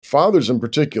fathers in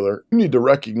particular, you need to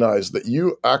recognize that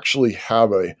you actually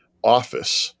have a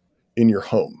office in your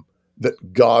home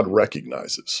that God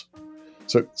recognizes.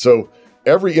 So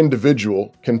every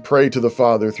individual can pray to the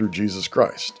Father through Jesus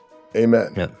Christ.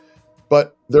 Amen. Yeah.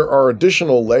 But there are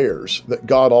additional layers that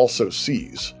God also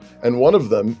sees. And one of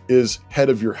them is head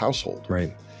of your household.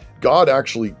 Right. God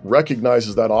actually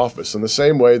recognizes that office in the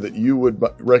same way that you would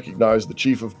recognize the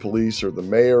chief of police or the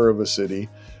mayor of a city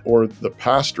or the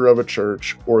pastor of a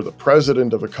church or the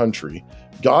president of a country.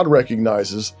 God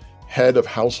recognizes head of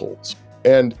households.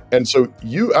 And so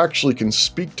you actually can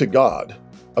speak to God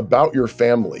about your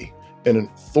family in an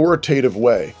authoritative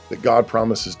way that God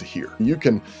promises to hear. You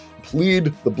can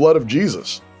plead the blood of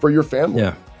Jesus for your family.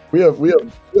 Yeah. We have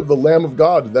the Lamb of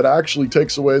God that actually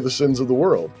takes away the sins of the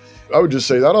world. I would just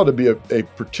say that ought to be a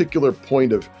particular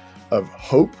point of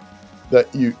hope,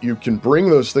 that you can bring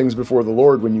those things before the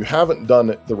Lord when you haven't done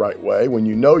it the right way, when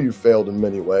you know you've failed in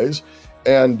many ways.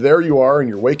 And there you are, and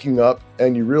you're waking up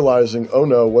and you're realizing, oh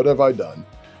no, what have I done?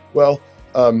 Well,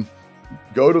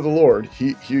 go to the Lord.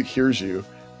 He hears you.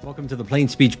 Welcome to the Plain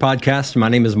Speech Podcast. My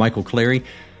name is Michael Clary,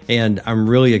 and I'm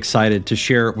really excited to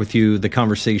share with you the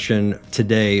conversation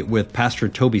today with Pastor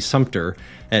Toby Sumpter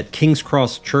at King's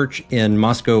Cross Church in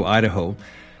Moscow, Idaho.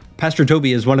 Pastor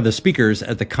Toby is one of the speakers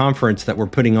at the conference that we're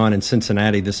putting on in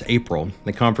Cincinnati this April.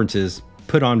 The conference is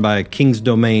put on by King's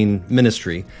Domain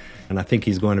Ministry, and I think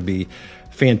he's going to be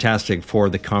fantastic for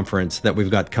the conference that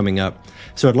we've got coming up.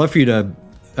 So I'd love for you to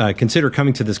consider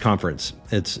coming to this conference.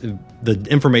 It's the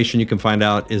information you can find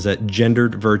out is at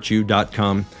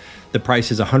genderedvirtue.com. The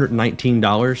price is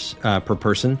 $119 per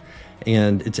person,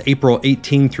 and it's April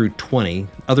 18 through 20.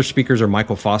 Other speakers are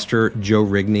Michael Foster, Joe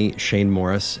Rigney, Shane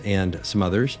Morris, and some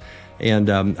others. And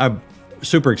I'm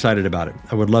super excited about it.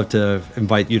 I would love to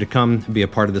invite you to come be a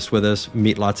part of this with us,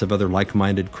 meet lots of other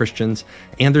like-minded Christians.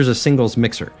 And there's a singles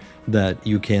mixer that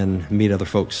you can meet other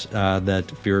folks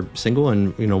that if you're single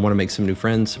and want to make some new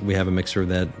friends, we have a mixer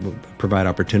that will provide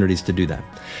opportunities to do that.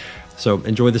 So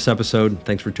enjoy this episode.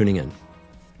 Thanks for tuning in.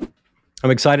 I'm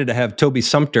excited to have Toby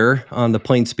Sumpter on the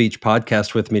Plain Speech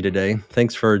Podcast with me today.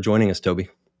 Thanks for joining us, Toby.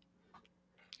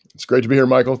 It's great to be here,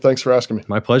 Michael. Thanks for asking me.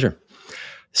 My pleasure.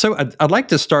 So I'd like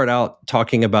to start out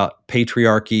talking about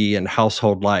patriarchy and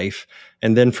household life.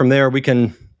 And then from there, we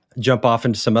can jump off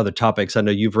into some other topics. I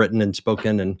know you've written and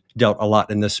spoken and dealt a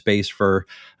lot in this space for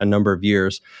a number of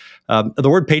years. The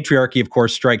word patriarchy, of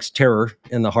course, strikes terror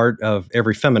in the heart of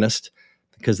every feminist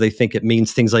because they think it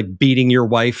means things like beating your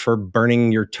wife or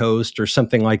burning your toast or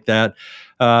something like that.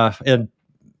 And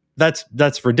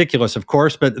that's ridiculous, of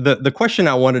course. But the question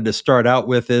I wanted to start out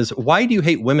with is, why do you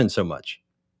hate women so much?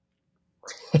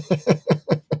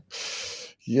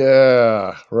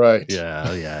 Yeah, right.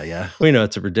 Yeah. We know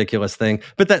it's a ridiculous thing,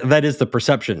 but that is the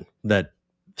perception that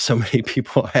so many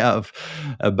people have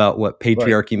about what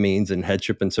patriarchy means and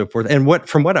headship and so forth. And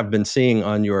from what I've been seeing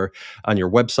on your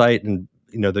website and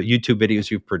the YouTube videos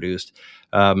you've produced,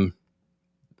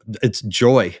 it's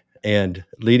joy and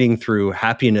leading through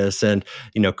happiness and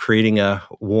creating a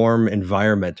warm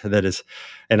environment that is.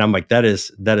 And I'm like, that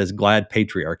is glad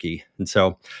patriarchy. And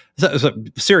so it's a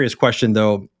serious question,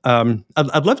 though.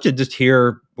 I'd love to just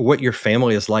hear what your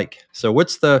family is like. So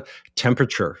what's the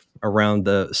temperature around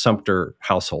the Sumpter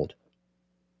household?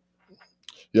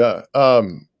 Yeah.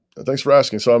 Thanks for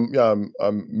asking. So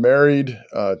I'm married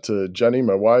to Jenny,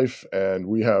 my wife, and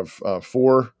we have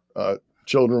 4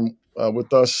 children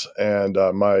with us. And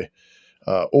my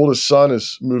oldest son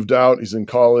has moved out. He's in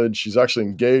college. He's actually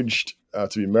engaged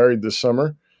to be married this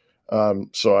summer.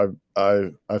 So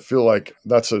I feel like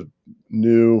that's a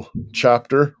new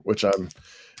chapter, which I'm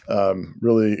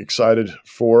really excited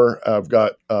for. I've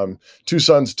got 2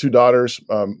 sons, 2 daughters.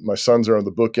 My sons are on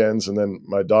the bookends, and then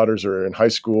my daughters are in high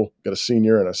school, got a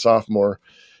senior and a sophomore.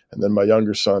 And then my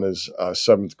younger son is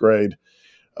 7th grade.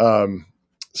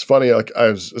 It's funny, like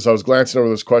as I was glancing over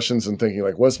those questions and thinking,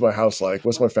 like, what's my house like?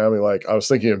 What's my family like? I was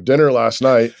thinking of dinner last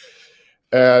night,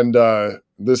 and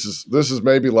this is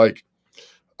maybe like,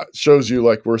 shows you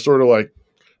like we're sort of like,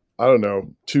 I don't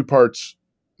know, 2 parts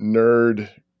nerd,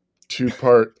 2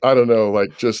 part, I don't know,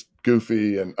 like just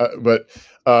goofy. And but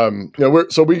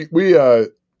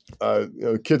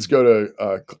kids go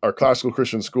to our classical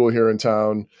Christian school here in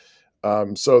town,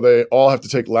 so they all have to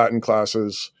take Latin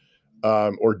classes,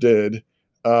 or did.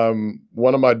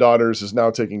 One of my daughters is now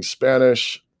taking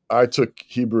Spanish. I took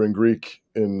Hebrew and Greek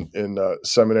in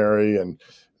seminary, and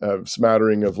a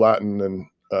smattering of Latin,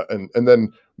 and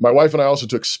then my wife and I also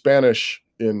took Spanish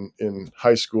in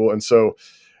high school. And so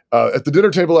At the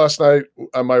dinner table last night,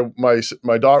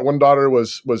 one daughter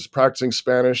was practicing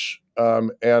Spanish,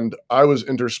 and I was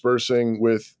interspersing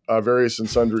with various and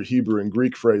sundry Hebrew and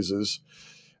Greek phrases,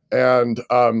 and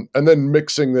then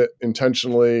mixing it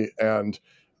intentionally,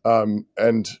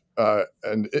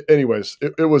 anyways,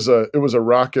 it was a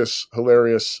raucous,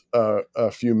 hilarious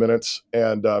few minutes,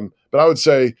 and but I would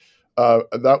say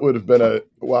that would have been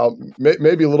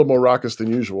maybe a little more raucous than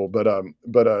usual, but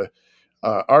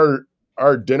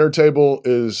our dinner table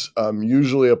is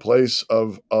usually a place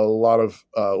of a lot of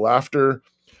laughter,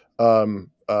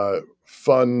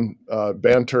 fun,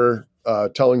 banter,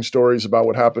 telling stories about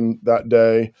what happened that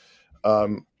day.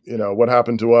 What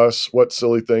happened to us, what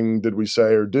silly thing did we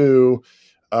say or do,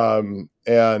 um,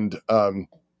 and um,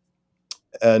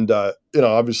 and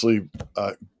obviously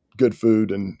good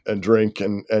food and drink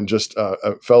and just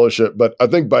fellowship. But I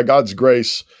think by God's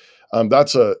grace,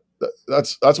 that's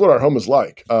what our home is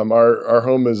like. Our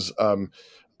home is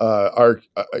our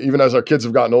even as our kids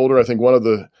have gotten older. I think one of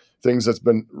the things that's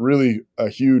been really a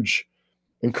huge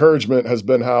encouragement has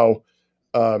been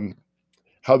um,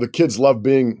 how the kids love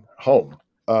being home.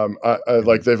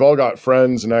 Like they've all got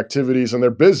friends and activities, and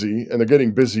they're busy, and they're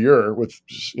getting busier with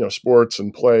sports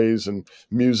and plays and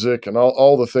music and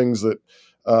all the things that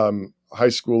high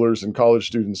schoolers and college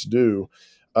students do.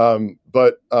 Um,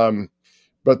 but um,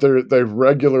 but they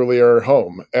regularly are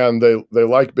home, and they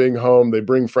like being home. They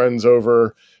bring friends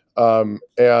over,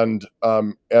 and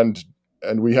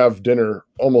we have dinner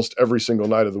almost every single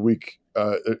night of the week.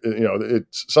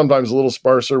 It's sometimes a little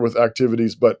sparser with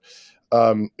activities, but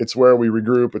it's where we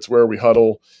regroup. It's where we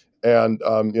huddle, and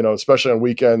especially on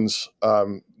weekends,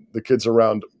 the kids are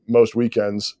around most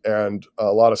weekends, and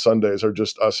a lot of Sundays are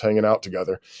just us hanging out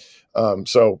together.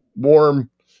 So warm,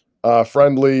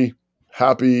 friendly,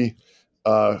 happy,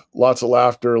 lots of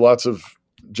laughter, lots of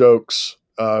jokes,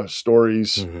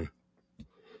 stories. Mm-hmm.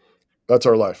 That's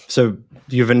our life. So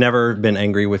you've never been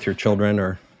angry with your children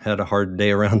or had a hard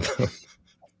day around them?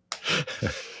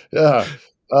 Yeah.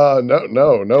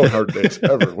 No hard days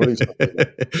ever. What are you talking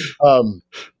about?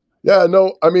 Yeah,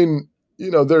 no, I mean,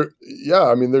 we're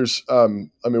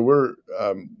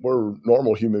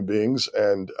normal human beings,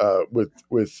 and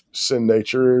with sin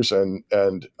natures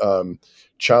and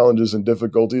challenges and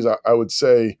difficulties. I would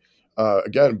say,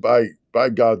 again, by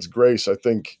God's grace, I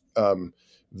think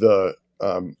the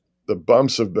the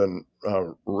bumps have been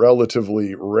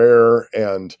relatively rare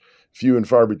and few and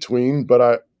far between.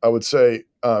 But I would say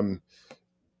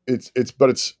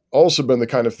it's also been the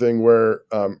kind of thing where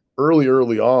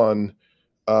early on,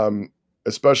 um,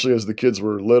 especially as the kids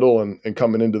were little and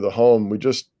coming into the home, we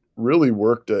just really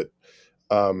worked at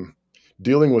um,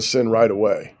 dealing with sin right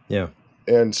away. Yeah.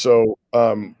 And so,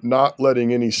 not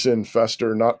letting any sin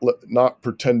fester, not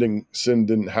pretending sin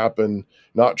didn't happen,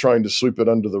 not trying to sweep it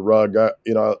under the rug. I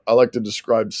like to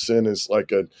describe sin as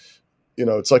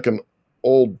it's like an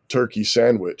old turkey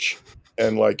sandwich,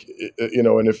 and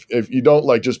and if you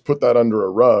don't just put that under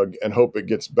a rug and hope it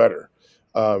gets better,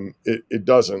 it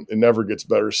doesn't. It never gets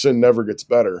better. Sin never gets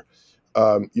better.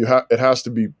 It has to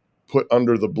be put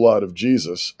under the blood of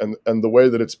Jesus, and the way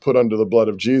that it's put under the blood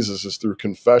of Jesus is through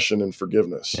confession and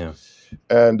forgiveness. Yeah.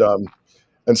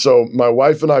 And so my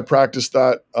wife and I practiced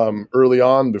that early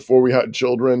on before we had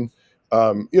children.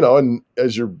 And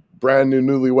as you're brand new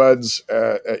newlyweds,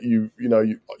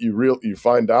 you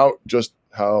find out just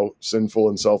how sinful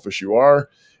and selfish you are,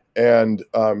 and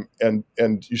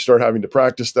you start having to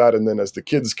practice that. And then as the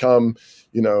kids come,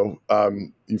 you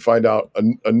find out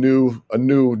a new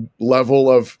level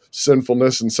of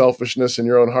sinfulness and selfishness in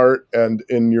your own heart and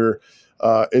in your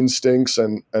instincts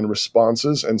and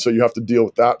responses, and so you have to deal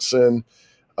with that sin.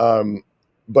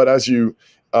 But as you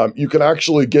can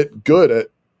actually get good at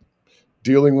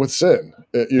dealing with sin.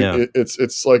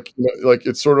 It's like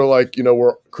it's sort of like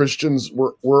we're Christians.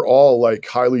 We're all like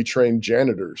highly trained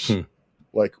janitors.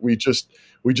 Like we just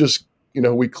we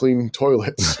clean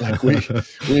toilets. Like we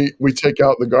take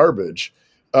out the garbage.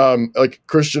 Like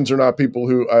Christians are not people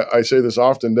who I say this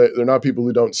often. They're not people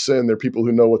who don't sin. They're people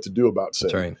who know what to do about sin.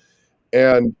 That's right.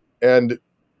 And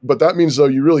but that means though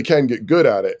you really can get good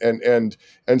at it, and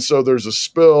so there's a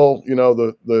spill,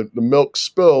 the milk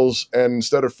spills, and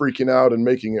instead of freaking out and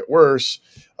making it worse,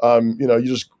 you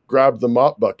just grab the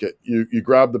mop bucket, you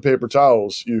grab the paper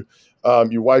towels, you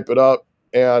wipe it up,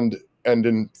 and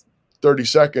in 30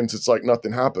 seconds it's like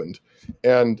nothing happened.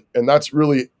 And that's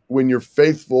really when you're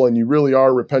faithful and you really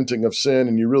are repenting of sin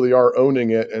and you really are owning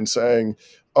it and saying,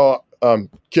 oh,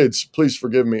 kids, please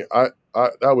forgive me.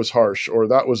 That was harsh, or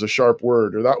that was a sharp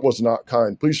word, or that was not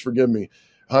kind. Please forgive me,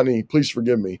 honey. Please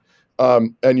forgive me.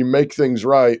 And you make things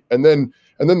right, and then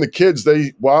And then the kids,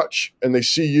 they watch and they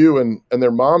see you and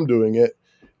their mom doing it,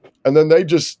 and then they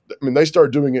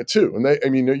start doing it too.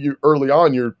 And you early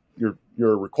on, you're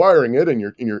requiring it, and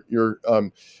you're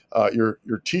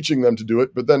teaching them to do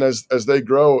it. But then as they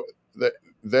grow,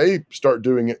 they start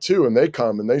doing it too, and they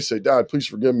come and they say, "Dad, please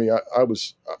forgive me. I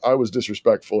was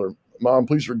disrespectful," or "Mom,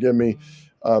 please forgive me.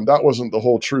 That wasn't the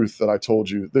whole truth that I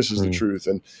told you. This is the truth."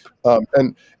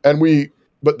 And we.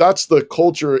 But that's the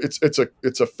culture.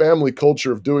 It's a family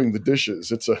culture of doing the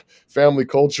dishes. It's a family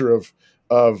culture of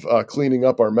cleaning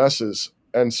up our messes.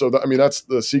 And so that's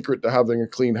the secret to having a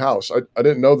clean house. I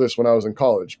didn't know this when I was in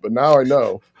college, but now I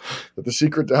know that the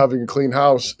secret to having a clean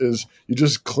house is you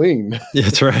just clean. Yeah,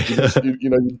 that's right.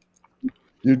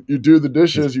 You do the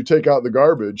dishes, you take out the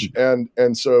garbage, and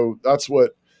so that's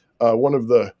what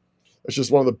it's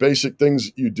just one of the basic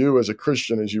things you do as a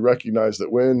Christian is you recognize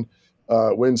that when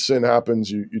sin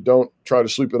happens, you don't try to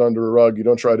sweep it under a rug, you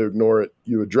don't try to ignore it,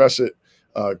 you address it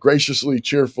graciously,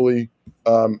 cheerfully,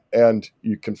 and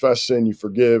you confess sin, you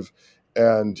forgive,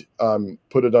 and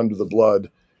put it under the blood,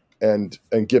 and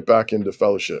get back into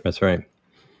fellowship. That's right.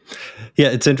 Yeah,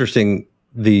 it's interesting.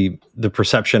 The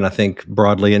perception, I think,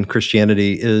 broadly in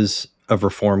Christianity is of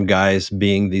Reformed guys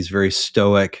being these very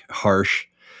stoic, harsh,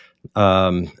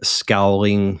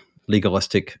 scowling,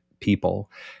 legalistic people.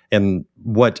 And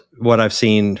what I've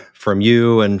seen from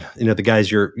you and the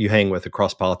guys you hang with, the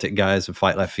cross politic guys, the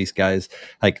Fight Laugh Feast guys,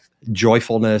 like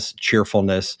joyfulness,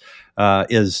 cheerfulness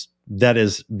is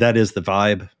the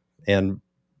vibe, and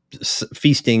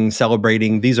feasting,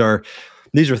 celebrating. These are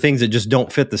things that just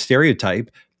don't fit the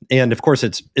stereotype. And of course,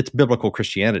 it's biblical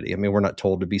Christianity. I mean, we're not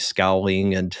told to be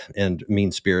scowling and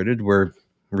mean spirited. We're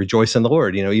rejoice in the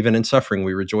Lord. Even in suffering,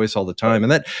 we rejoice all the time.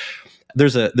 And that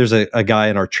there's a guy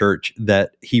in our church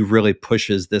that he really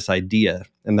pushes this idea,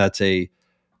 and that's he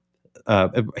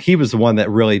was the one that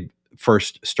really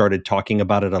first started talking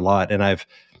about it a lot, and I've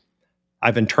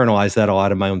internalized that a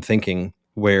lot in my own thinking,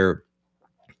 where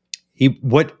he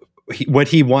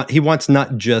wants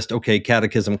not just, okay,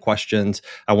 catechism questions,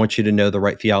 I want you to know the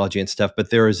right theology and stuff, but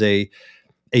there is a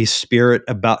spirit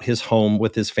about his home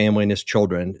with his family and his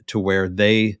children to where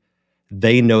they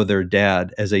know their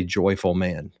dad as a joyful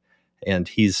man, and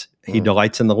he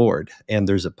delights in the Lord, and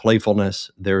there's a playfulness,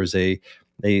 there's a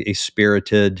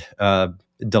spirited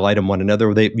delight in one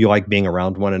another. You like being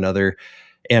around one another,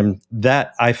 and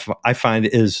that I find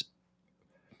is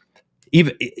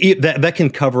even that can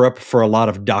cover up for a lot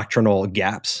of doctrinal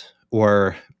gaps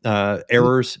or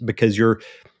errors, because you're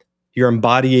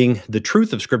embodying the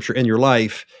truth of Scripture in your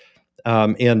life,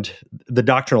 and the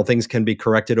doctrinal things can be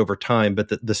corrected over time,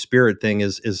 but the spirit thing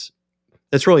is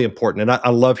it's really important. And I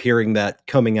love hearing that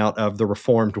coming out of the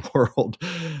Reformed world,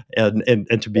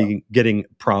 and to be getting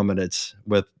prominence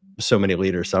with so many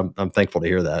leaders. So I'm thankful to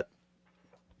hear that.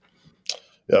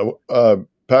 Yeah.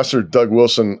 Pastor Doug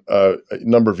Wilson, a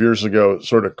number of years ago,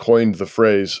 sort of coined the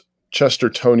phrase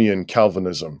Chestertonian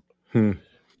Calvinism. And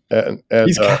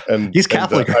he's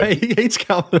Catholic, right? He hates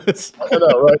Calvinists. I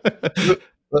know, right?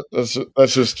 That's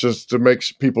just to make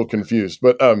people confused.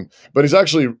 But he's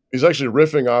actually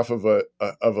riffing off of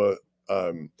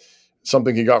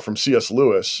something he got from C.S.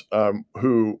 Lewis,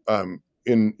 who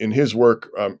in his work,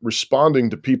 responding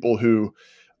to people who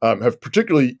have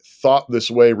particularly thought this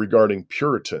way regarding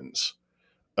Puritans.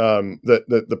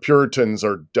 That the Puritans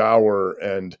are dour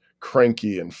and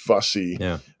cranky and fussy.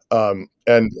 Yeah.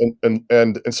 And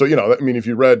so, if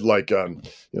you read like,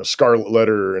 Scarlet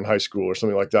Letter in high school or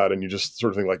something like that, and you just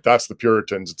sort of think like, that's the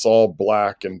Puritans. It's all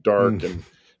black and dark and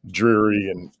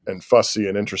dreary and fussy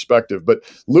and introspective. But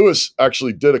Lewis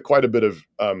actually did quite a bit of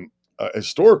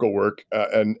historical work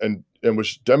and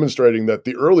was demonstrating that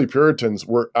the early Puritans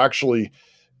were actually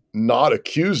not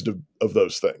accused of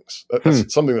those things.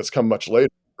 That's something that's come much later.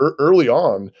 Early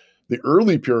on, the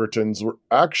early Puritans were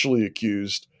actually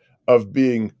accused of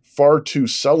being far too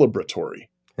celebratory.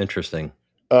 Interesting.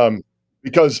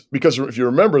 Because if you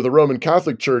remember, the Roman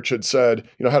Catholic Church had said,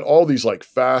 had all these like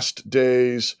fast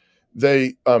days.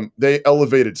 They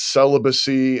elevated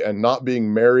celibacy and not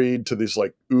being married to these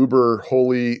like uber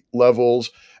holy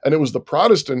levels. And it was the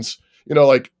Protestants,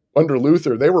 like under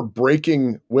Luther, they were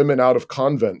breaking women out of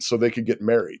convents so they could get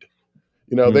married.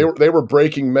 They were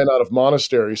breaking men out of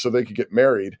monasteries so they could get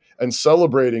married, and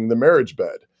celebrating the marriage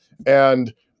bed,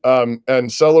 and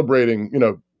celebrating,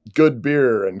 good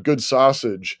beer and good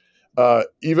sausage,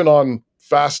 even on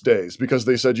fast days, because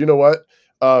they said,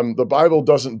 the Bible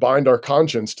doesn't bind our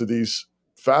conscience to these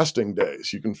fasting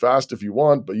days. You can fast if you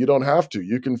want, but you don't have to.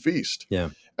 You can feast.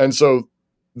 Yeah. And so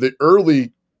the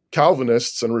early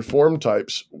Calvinists and Reformed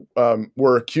types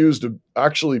were accused of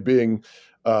actually being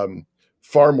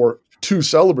far more too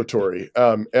celebratory.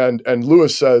 And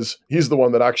Lewis says, he's the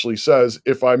one that actually says,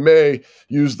 if I may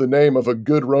use the name of a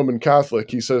good Roman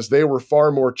Catholic, he says they were far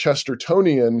more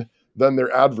Chestertonian than their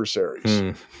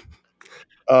adversaries.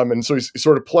 And so he's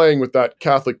sort of playing with that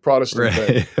Catholic Protestant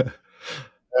thing.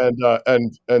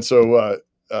 Right. And so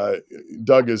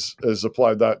Doug has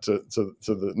applied that to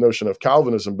the notion of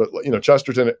Calvinism. But,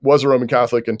 Chesterton was a Roman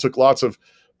Catholic and took lots of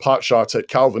pot shots at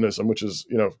Calvinism, which is,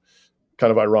 kind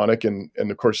of ironic. And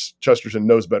of course, Chesterton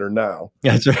knows better now.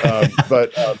 That's right.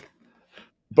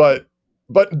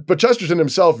 But Chesterton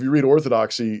himself, if you read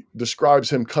Orthodoxy,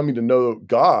 describes him coming to know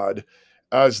God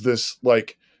as this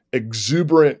like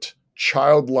exuberant,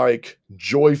 childlike,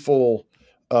 joyful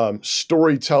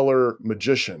storyteller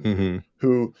magician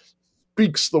who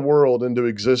speaks the world into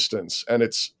existence, and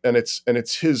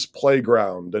it's his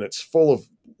playground, and it's full of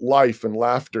life and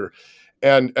laughter.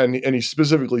 And he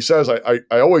specifically says, I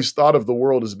always thought of the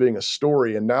world as being a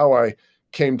story, and now I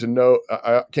came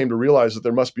to realize that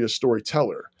there must be a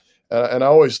storyteller. And I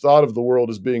always thought of the world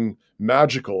as being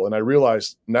magical, and I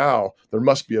realized now there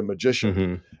must be a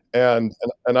magician. And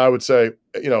I would say,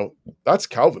 that's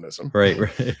Calvinism. Right.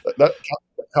 That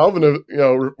Calvin,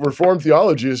 Reformed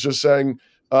theology is just saying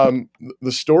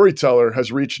the storyteller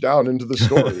has reached down into the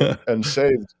story and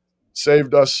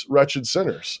saved us wretched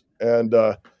sinners. And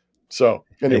so,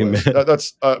 anyways,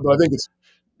 that's. But I think it's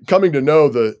coming to know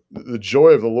the joy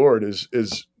of the Lord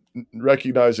is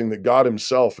recognizing that God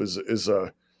Himself is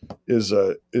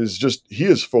just, He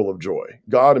is full of joy.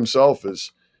 God Himself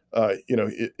is.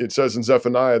 It says in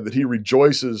Zephaniah that He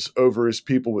rejoices over His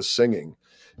people with singing,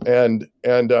 and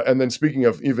then speaking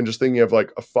of even just thinking of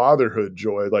like a fatherhood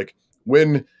joy, like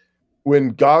when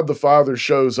God the Father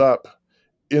shows up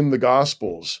in the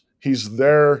Gospels, He's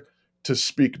there to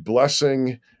speak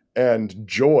blessing and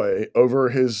joy over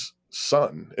His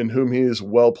Son, in whom He is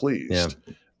well pleased.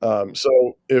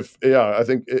 So I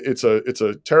think it's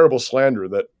a terrible slander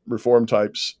that Reformed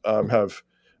types have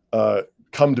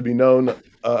come to be known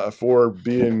for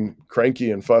being cranky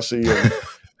and fussy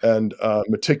and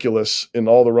meticulous in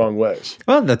all the wrong ways.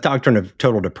 Well, the doctrine of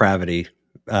total depravity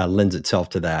lends itself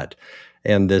to that,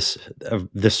 and this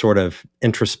sort of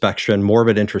introspection,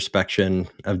 morbid introspection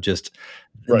of just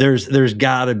there's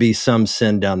got to be some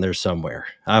sin down there somewhere.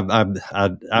 I've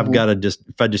got to just,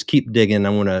 if I just keep digging,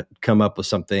 I want to come up with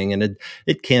something, and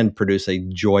it can produce a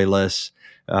joyless,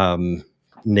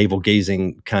 navel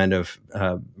gazing kind of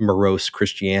morose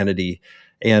Christianity,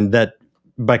 and that.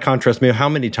 By contrast, how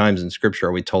many times in Scripture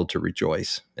are we told to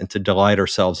rejoice and to delight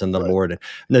ourselves in the Lord?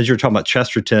 And as you're talking about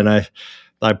Chesterton,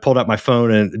 I pulled out my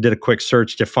phone and did a quick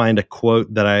search to find a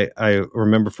quote that I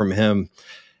remember from him.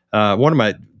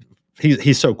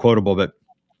 He's so quotable, but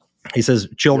he says,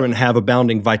 children have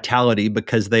abounding vitality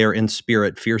because they are in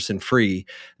spirit fierce and free.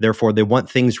 Therefore, they want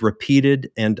things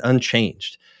repeated and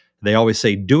unchanged. They always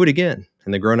say, do it again.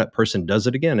 And the grown-up person does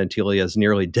it again until he is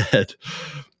nearly dead.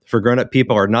 For grown-up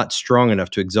people are not strong enough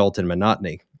to exult in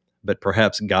monotony, but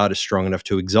perhaps God is strong enough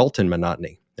to exult in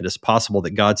monotony. It is possible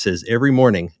that God says every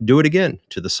morning, do it again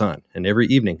to the sun, and every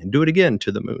evening, and do it again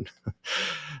to the moon.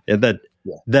 And that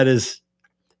is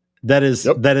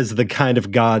the kind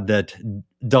of God that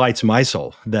delights my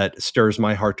soul, that stirs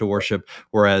my heart to worship.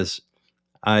 Whereas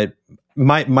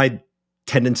my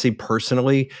tendency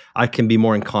personally, I can be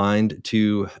more inclined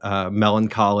to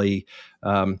melancholy.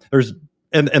 There's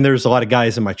a lot of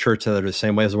guys in my church that are the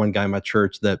same way. As one guy in my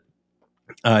church that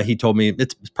he told me,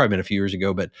 it's probably been a few years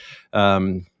ago, but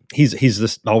he's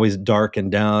this always dark and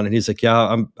down, and he's like,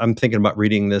 yeah, I'm thinking about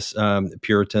reading this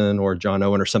Puritan or John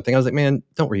Owen or something. I was like, man,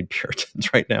 don't read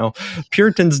Puritans right now.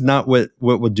 Puritans not what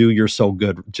would do your soul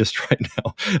good just right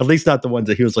now. At least not the ones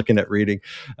that he was looking at reading,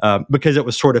 because it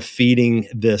was sort of feeding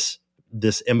this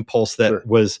impulse that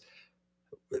was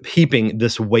heaping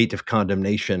this weight of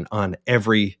condemnation on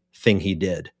everything he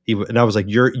did. And I was like,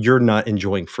 you're not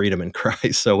enjoying freedom in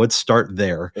Christ. So let's start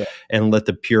there and let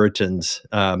the Puritans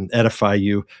edify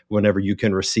you whenever you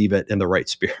can receive it in the right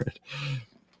spirit.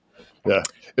 Yeah.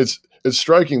 It's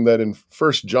striking that in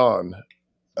 1 John,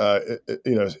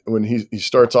 when he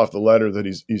starts off the letter, that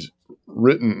he's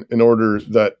written in order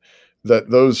that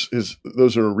those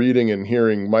who are reading and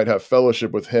hearing might have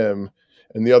fellowship with him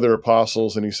and the other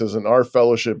apostles. And he says, and our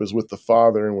fellowship is with the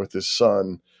Father and with His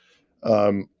Son.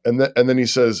 And then he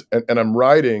says, and I'm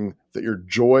writing that your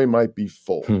joy might be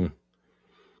full.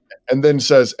 And then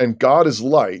says, and God is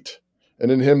light, and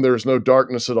in Him there is no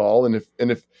darkness at all. And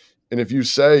if you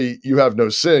say you have no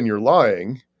sin, you're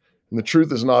lying, and the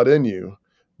truth is not in you.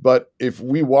 But if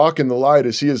we walk in the light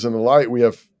as He is in the light, we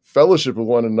have fellowship with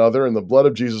one another, and the blood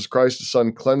of Jesus Christ, his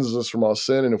son, cleanses us from all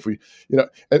sin. And if we,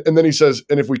 and then he says,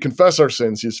 and if we confess our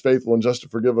sins, he is faithful and just to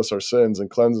forgive us our sins and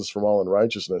cleanse us from all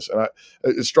unrighteousness. And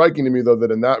it's striking to me, though,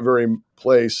 that in that very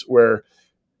place where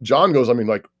John goes,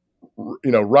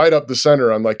 right up the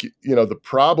center, I'm like,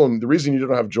 the reason you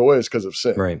don't have joy is because of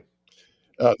sin. Right.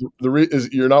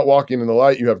 Is you're not walking in the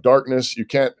light. You have darkness.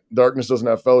 Darkness doesn't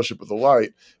have fellowship with the light.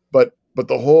 But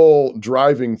the whole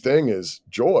driving thing is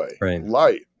joy, Right.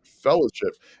 light,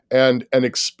 fellowship, and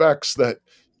expects that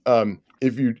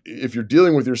if you're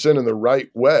dealing with your sin in the right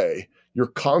way, you're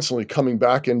constantly coming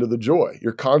back into the joy.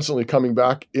 You're constantly coming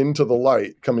back into the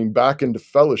light, coming back into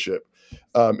fellowship.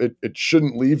 It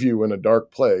shouldn't leave you in a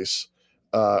dark place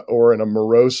or in a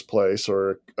morose place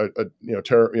or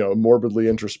a morbidly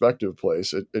introspective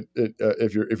place.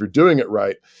 If you're doing it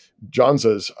right, John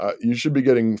says you should be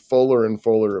getting fuller and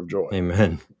fuller of joy.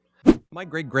 Amen. My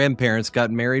great-grandparents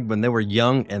got married when they were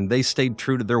young, and they stayed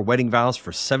true to their wedding vows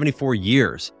for 74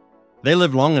 years. They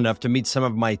lived long enough to meet some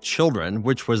of my children,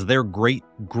 which was their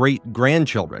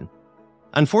great-great-grandchildren.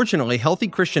 Unfortunately, healthy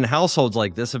Christian households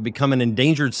like this have become an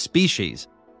endangered species,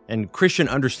 and Christian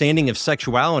understanding of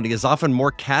sexuality is often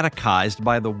more catechized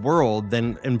by the world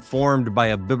than informed by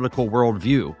a biblical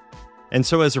worldview. And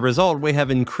so as a result, we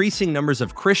have increasing numbers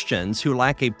of Christians who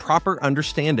lack a proper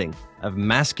understanding of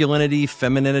masculinity,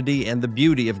 femininity, and the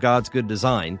beauty of God's good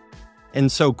design.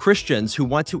 And so Christians who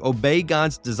want to obey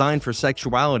God's design for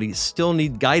sexuality still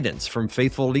need guidance from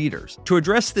faithful leaders. To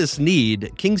address this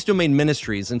need, King's Domain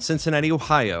Ministries in Cincinnati,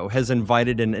 Ohio has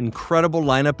invited an incredible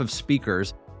lineup of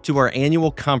speakers to our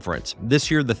annual conference.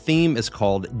 This year, the theme is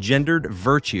called Gendered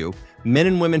Virtue, Men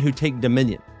and Women Who Take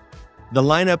Dominion. The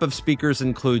lineup of speakers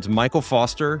includes Michael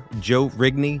Foster, Joe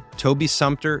Rigney, Toby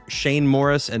Sumpter, Shane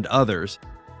Morris, and others.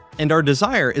 And our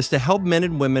desire is to help men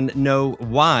and women know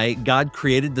why God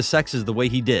created the sexes the way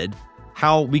He did,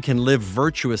 how we can live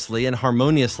virtuously and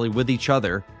harmoniously with each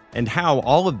other, and how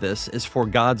all of this is for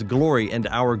God's glory and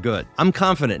our good. I'm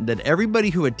confident that everybody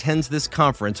who attends this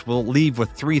conference will leave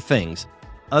with three things,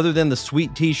 other than the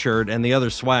sweet t-shirt and the other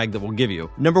swag that we'll give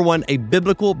you. Number one, a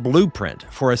biblical blueprint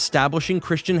for establishing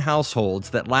Christian households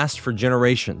that last for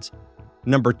generations.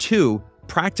 Number two,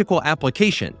 practical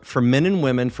application for men and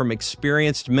women from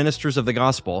experienced ministers of the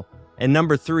gospel. And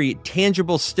number three,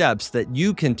 tangible steps that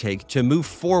you can take to move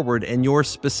forward in your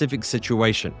specific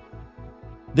situation.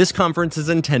 This conference is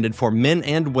intended for men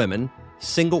and women,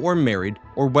 single or married,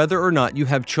 or whether or not you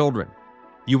have children.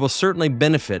 You will certainly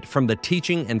benefit from the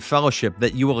teaching and fellowship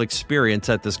that you will experience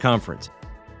at this conference.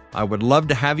 I would love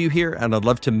to have you here, and I'd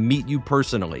love to meet you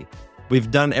personally. We've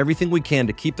done everything we can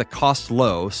to keep the cost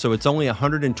low, so it's only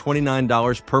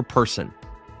 $129 per person.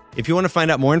 If you want to find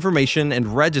out more information and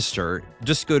register,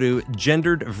 just go to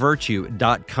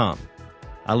genderedvirtue.com.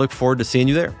 I look forward to seeing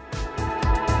you there.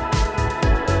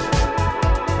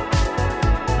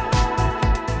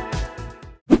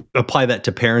 Apply that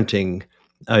to parenting.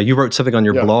 You wrote something on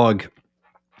your blog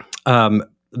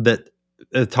that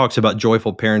talks about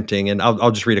joyful parenting, and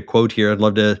I'll just read a quote here. I'd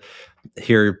love to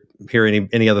hear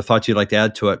any other thoughts you'd like to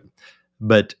add to it.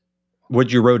 But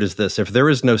what you wrote is this: if there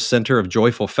is no center of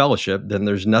joyful fellowship, then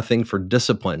there's nothing for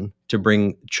discipline to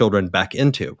bring children back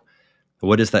into.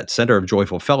 What is that center of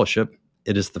joyful fellowship?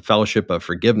 It is the fellowship of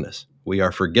forgiveness. We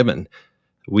are forgiven.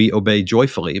 We obey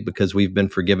joyfully because we've been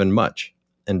forgiven much.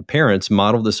 And parents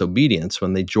model this obedience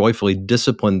when they joyfully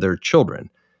discipline their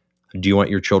children. Do you want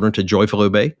your children to joyfully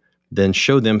obey? Then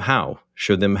show them how.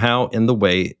 Show them how in the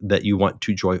way that you want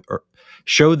to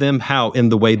show them how in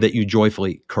the way that you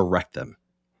joyfully correct them.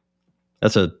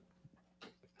 That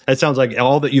sounds like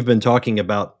all that you've been talking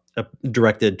about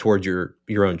directed towards your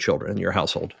own children, your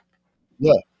household.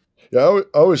 Yeah. I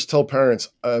always tell parents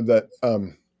that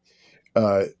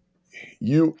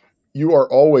you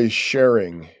are always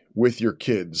sharing with your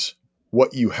kids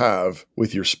what you have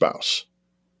with your spouse.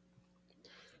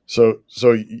 So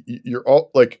you're all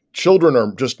like, children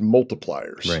are just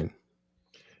multipliers, right?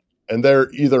 And they're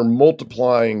either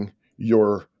multiplying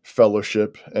your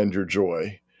fellowship and your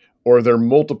joy, or they're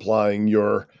multiplying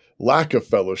your lack of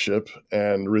fellowship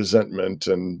and resentment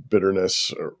and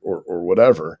bitterness or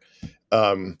whatever.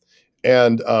 But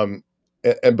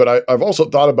I've also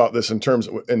thought about this in terms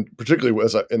of, and particularly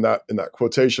in that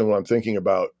quotation, when I'm thinking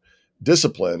about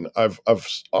discipline, I've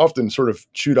often sort of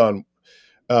chewed on,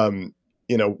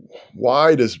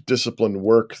 why does discipline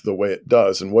work the way it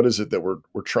does, and what is it that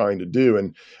we're trying to do?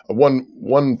 And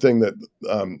one thing that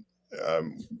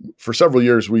for several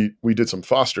years we did some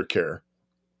foster care,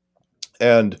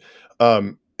 and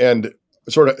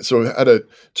sort of had a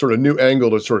sort of new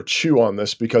angle to sort of chew on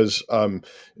this, because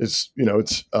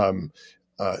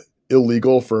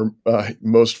illegal for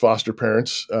most foster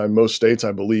parents, most states,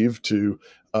 I believe, to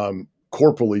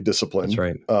corporally That's discipline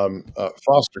right.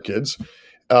 foster kids.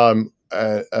 And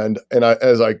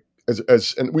I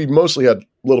as and we mostly had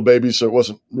little babies, so it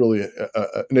wasn't really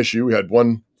an issue. We had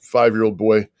one 5-year-old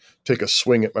boy take a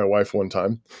swing at my wife one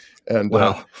time, and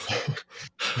Wow.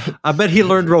 I bet he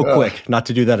learned real uh, quick not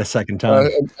to do that a second uh,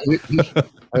 time.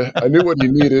 I knew what he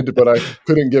needed, but I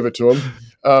couldn't give it to him.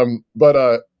 Um, but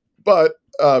uh, but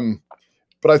um,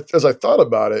 as I thought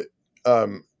about it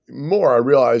more, I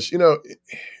realized,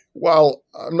 while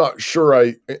I'm not sure,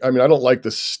 I mean, I don't like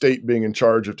the state being in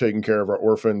charge of taking care of our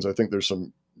orphans. I think there's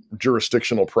some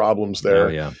jurisdictional problems Oh,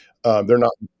 there. yeah. They're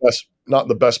not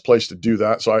the best place to do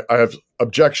that. So I have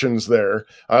objections there.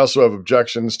 I also have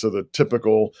objections to the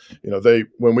typical,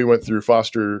 when we went through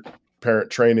foster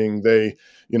parent training, they,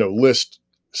 list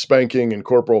spanking and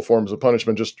corporal forms of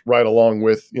punishment just right along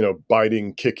with,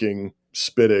 biting, kicking,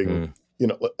 spitting, Mm.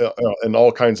 And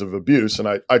all kinds of abuse. And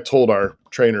I told our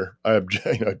trainer I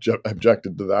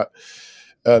objected to that.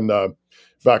 And in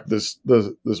fact, this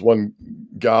one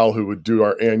gal who would do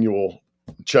our annual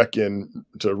check-in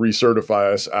to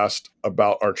recertify us asked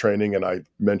about our training, and I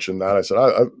mentioned that. I said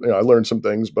I learned some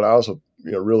things, but I also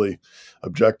really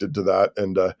objected to that.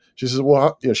 And she says,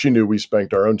 well, she knew we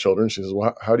spanked our own children. She says,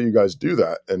 well, how do you guys do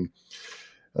that? And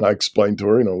I explained to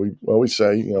her, we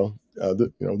say,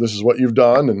 this is what you've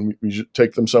done, and we should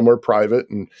take them somewhere private.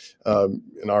 And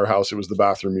in our house, it was the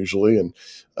bathroom usually, and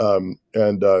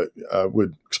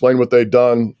would explain what they'd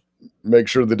done, make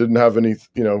sure they didn't have any,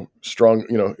 strong,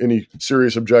 any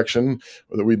serious objection,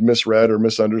 or that we'd misread or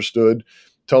misunderstood.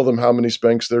 Tell them how many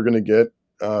spanks they're going to get,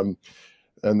 and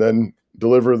then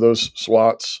deliver those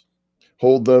swats,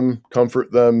 hold them,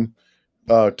 comfort them,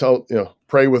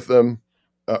 pray with them.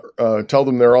 Tell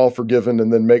them they're all forgiven,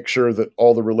 and then make sure that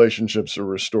all the relationships are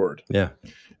restored. Yeah.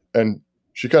 And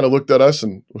she kind of looked at us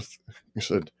and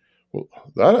said, well,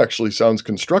 that actually sounds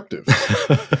constructive.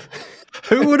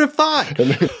 Who would have thought?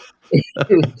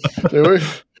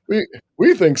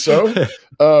 we think so.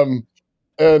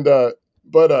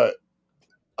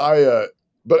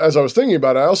 But as I was thinking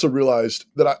about it, I also realized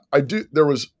that there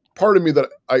was part of me that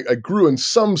I grew in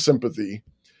some sympathy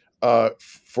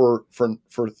for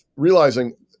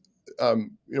realizing,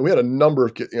 we had a number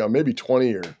of kids, maybe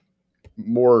 20 or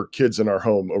more kids in our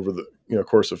home over the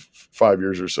course of 5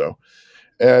 years or so,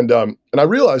 and I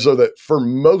realized though that for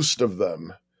most of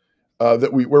them,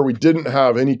 where we didn't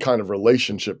have any kind of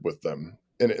relationship with them,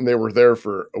 and they were there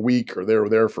for a week or they were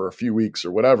there for a few weeks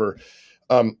or whatever,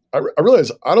 I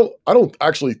realized I don't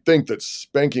actually think that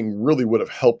spanking really would have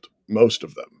helped most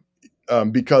of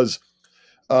them, because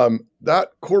that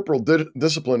corporal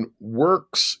discipline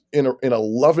works in a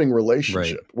loving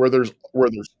relationship, Right. where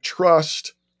there's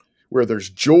trust, where there's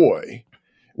joy,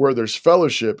 where there's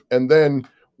fellowship. And then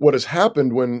what has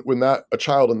happened when a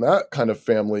child in that kind of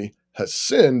family has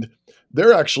sinned,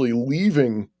 they're actually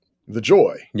leaving the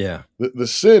joy. Yeah. The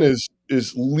sin is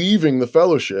leaving the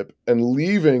fellowship and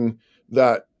leaving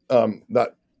that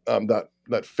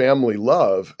that family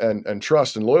love and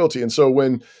trust and loyalty. And so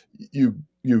when you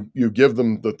give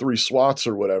them the 3 swats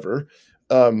or whatever,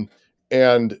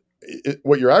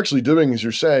 what you're actually doing is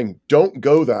you're saying, don't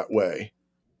go that way.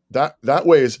 That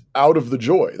way is out of the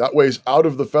joy. That way is out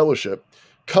of the fellowship.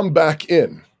 Come back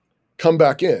in.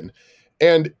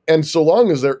 And so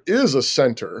long as there is a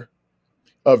center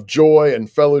of joy and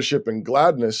fellowship and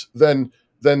gladness, then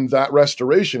that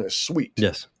restoration is sweet.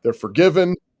 Yes. They're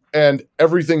forgiven and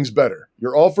everything's better.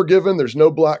 You're all forgiven. There's no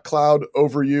black cloud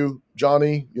over you,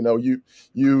 Johnny. You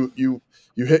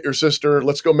hit your sister.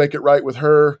 Let's go make it right with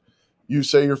her. You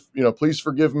say please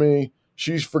forgive me.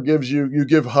 She forgives you. You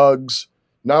give hugs.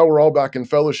 Now we're all back in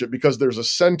fellowship because there's a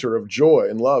center of joy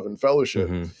and love and fellowship.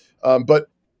 Mm-hmm. But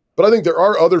I think there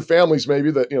are other families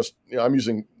maybe that, I'm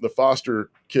using the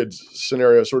foster kids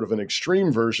scenario, sort of an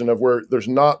extreme version of where there's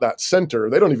not that center.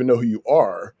 They don't even know who you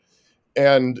are.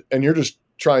 And you're just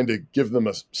trying to give them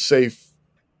a safe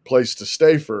place to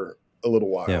stay for a little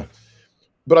while. Yeah.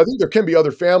 But I think there can be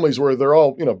other families where they're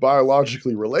all,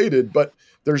 biologically related, but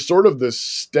there's sort of this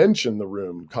stench in the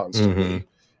room constantly,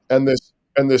 and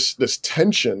this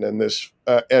tension and this,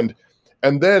 and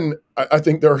then I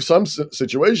think there are some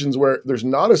situations where there's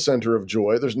not a center of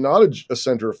joy, there's not a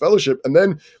center of fellowship, and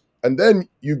then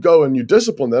you go and you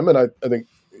discipline them, and I think,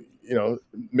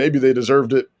 maybe they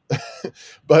deserved it,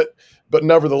 but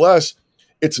nevertheless,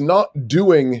 it's not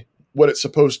doing what it's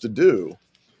supposed to do,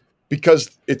 because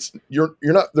you're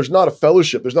not, there's not a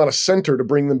fellowship, there's not a center to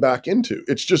bring them back into.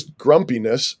 It's just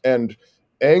grumpiness and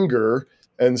anger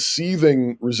and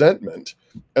seething resentment.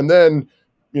 And then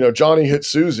Johnny hit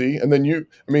Susie, and then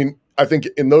I think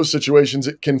in those situations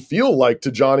it can feel like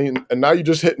to Johnny, and now you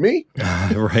just hit me.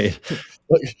 Right.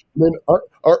 Like, I mean,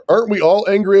 aren't we all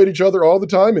angry at each other all the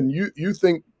time? And you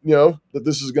think that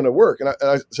this is going to work, and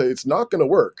I say it's not going to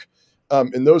work.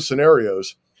 In those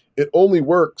scenarios, it only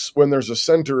works when there's a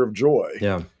center of joy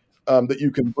Yeah. that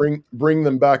you can bring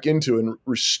them back into and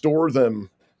restore them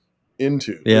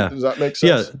into. Yeah. Does that make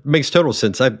Yeah. sense? It makes total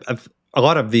sense. I've a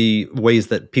lot of the ways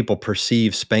that people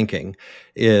perceive spanking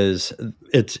is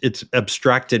it's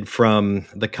abstracted from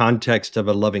the context of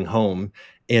a loving home,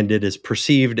 and it is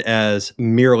perceived as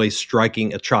merely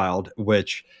striking a child,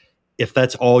 which if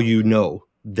that's all you know,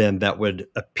 then that would Right.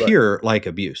 appear like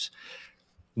abuse.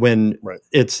 When Right.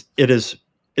 it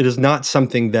is not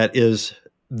something that is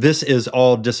this is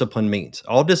all discipline means.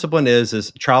 All discipline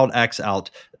is child acts out,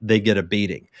 they get a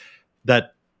beating.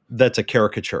 That's a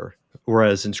caricature.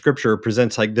 Whereas in scripture it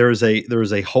presents like there is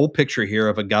a whole picture here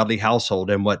of a godly household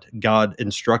and what God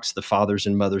instructs the fathers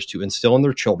and mothers to instill in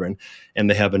their children, and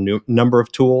they have a new number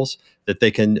of tools that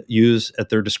they can use at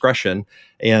their discretion,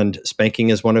 and spanking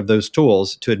is one of those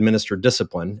tools to administer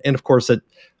discipline. And of course that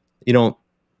you know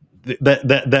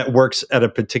that works at a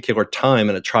particular time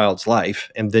in a child's life,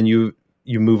 and then you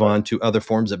move Right. on to other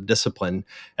forms of discipline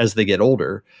as they get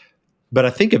older. But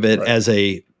I think of it Right. as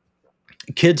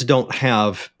kids don't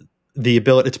have the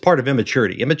ability. It's part of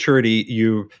immaturity.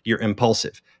 You're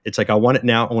impulsive. It's like, I want it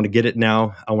now, I want to get it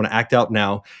now, I want to act out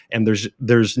now, and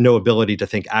there's no ability to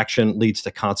think action leads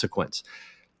to consequence.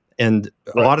 And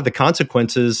a Right. lot of the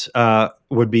consequences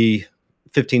would be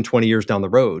 15-20 years down the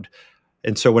road.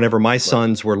 And so whenever my Right.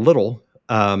 sons were little,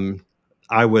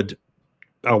 I would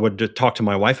talk to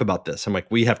my wife about this. I'm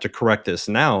like, we have to correct this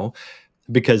now,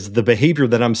 because the behavior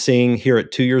that I'm seeing here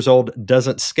at 2 years old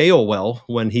doesn't scale well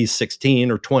when he's 16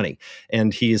 or 20.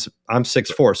 And I'm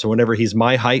 6'4". So whenever he's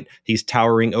my height, he's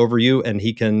towering over you, and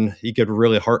he could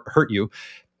really hurt you.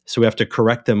 So we have to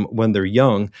correct them when they're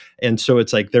young. And so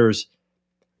it's like,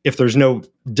 if there's no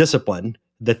discipline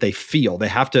that they feel, they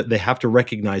have to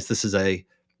recognize this is a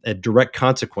direct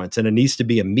consequence, and it needs to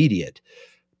be immediate.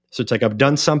 So it's like, I've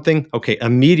done something. Okay,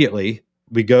 immediately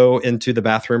we go into the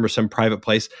bathroom or some private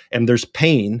place and there's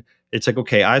pain. It's like,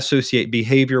 okay, I associate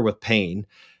behavior with pain.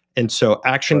 And so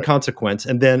action, Right. consequence.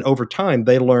 And then over time,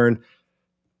 they learn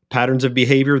patterns of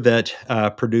behavior that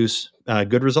produce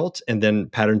good results, and then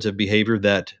patterns of behavior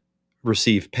that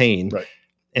receive pain. Right.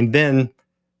 And then,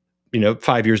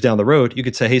 5 years down the road, you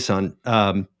could say, hey, son,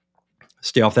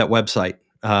 stay off that website.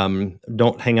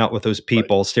 Don't hang out with those Right.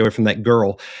 people. Stay away from that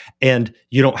girl. And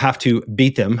you don't have to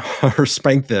beat them or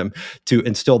spank them to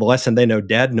instill the lesson. They know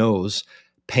dad knows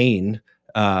pain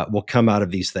will come out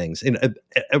of these things. And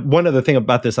one other thing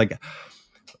about this, like,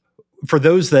 for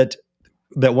those that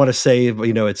want to say,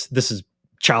 this is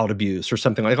child abuse or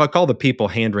something, like all the people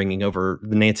hand wringing over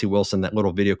the Nancy Wilson, that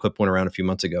little video clip went around a few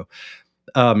months ago.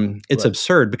 It's Right.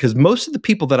 absurd, because most of the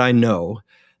people that I know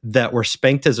that were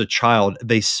spanked as a child,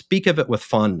 they speak of it with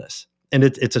fondness, and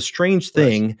it's a strange Right.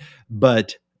 thing,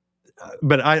 but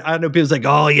I know people's like,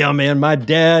 oh yeah, man, my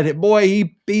dad, boy,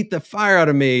 he beat the fire out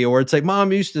of me, or it's like,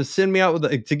 mom used to send me out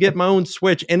to get my own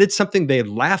Switch, and it's something they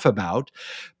laugh about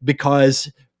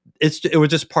because it was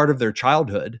just part of their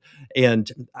childhood.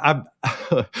 And I,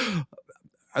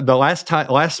 the last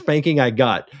spanking I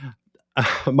got,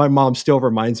 my mom still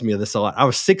reminds me of this a lot. I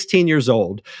was 16 years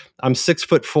old. I'm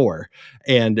 6'4",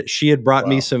 and she had Wow.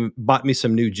 bought me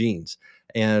some new jeans,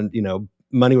 and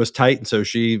money was tight, and so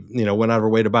she went out of her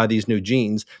way to buy these new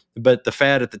jeans. But the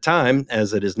fad at the time,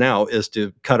 as it is now, is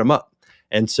to cut them up,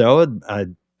 and so I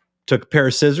took a pair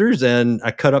of scissors and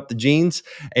I cut up the jeans.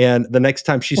 And the next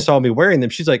time she saw me wearing them,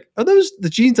 she's like, "Are those the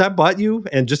jeans I bought you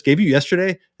and just gave you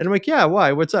yesterday?" And I'm like, "Yeah,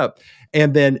 why? What's up?"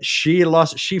 And then she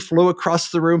flew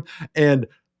across the room and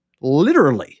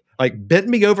literally like bent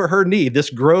me over her knee,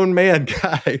 this grown man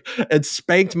guy, and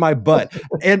spanked my butt.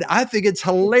 And I think it's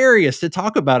hilarious to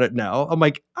talk about it now. I'm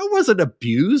like, I wasn't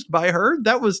abused by her.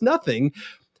 That was nothing.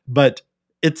 But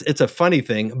it's a funny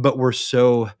thing, but we're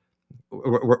so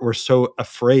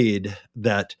afraid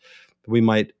that we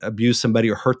might abuse somebody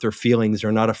or hurt their feelings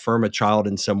or not affirm a child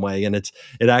in some way, and it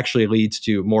actually leads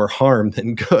to more harm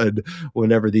than good.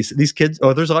 Whenever these kids,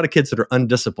 there's a lot of kids that are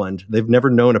undisciplined. They've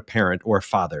never known a parent or a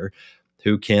father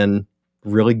who can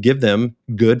really give them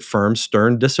good, firm,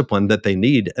 stern discipline that they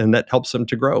need, and that helps them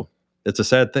to grow. It's a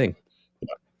sad thing.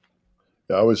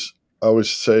 Yeah, I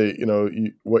always say,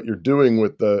 what you're doing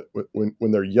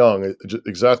when they're young,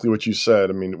 exactly what you said.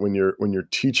 I mean, when you're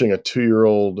teaching a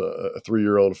 2-year-old, a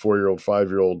 3-year-old, a 4-year-old,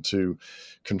 5-year-old to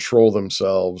control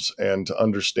themselves and to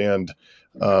understand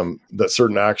that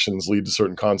certain actions lead to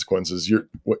certain consequences.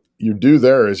 What you do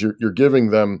there is you're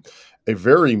giving them a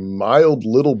very mild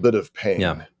little bit of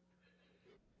Yeah. pain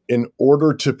in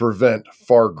order to prevent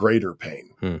far greater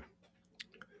pain.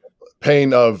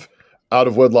 Pain of out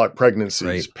of wedlock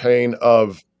pregnancies, Right. pain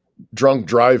of drunk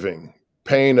driving,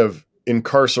 pain of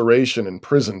incarceration and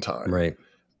prison time. Right.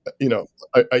 You know,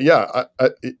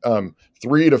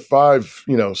 3 to 5,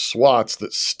 swats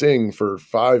that sting for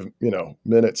 5,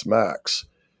 minutes max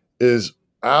is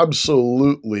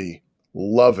absolutely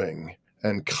loving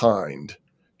and kind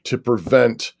to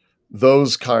prevent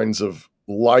those kinds of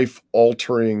life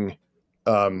altering,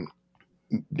 um,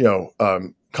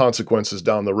 consequences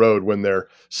down the road when they're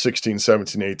 16,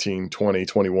 17, 18, 20,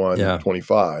 21, Yeah.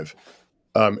 25.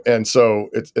 And so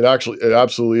it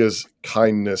absolutely is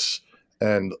kindness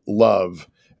and love.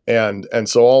 And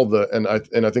so I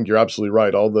think you're absolutely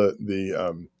right. All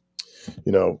the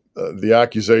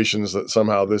accusations that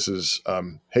somehow this is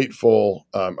hateful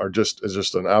is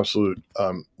just an absolute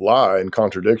lie and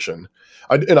contradiction.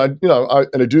 I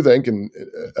do think, and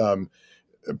um,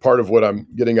 part of what I'm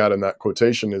getting at in that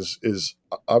quotation is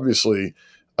obviously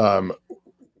um,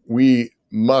 we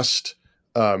must,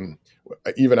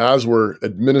 even as we're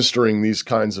administering these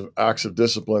kinds of acts of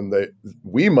discipline,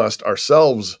 we must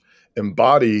ourselves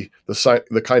embody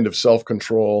the kind of self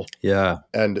control Yeah.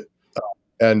 and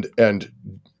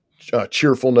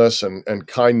cheerfulness and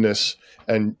kindness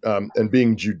and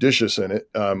being judicious in it.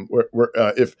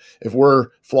 If we're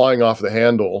flying off the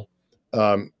handle,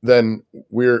 then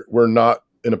we're not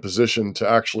in a position to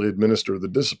actually administer the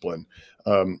discipline.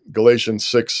 Galatians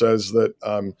 6 says that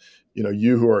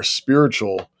you who are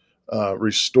spiritual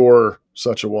restore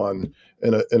such a one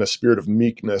in a spirit of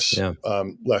meekness, Yeah.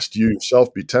 lest you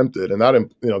yourself be tempted, and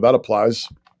that applies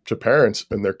to parents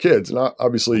and their kids. And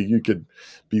obviously, you could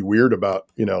be weird about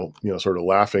sort of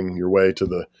laughing your way to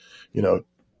the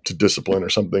to discipline or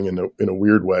something in a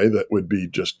weird way that would be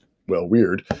just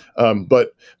weird.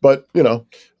 But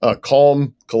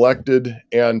calm, collected,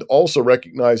 and also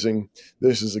recognizing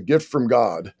this is a gift from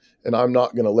God, and I'm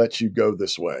not going to let you go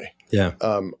this way. Yeah.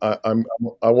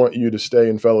 I want you to stay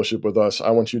in fellowship with us.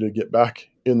 I want you to get back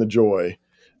in the joy,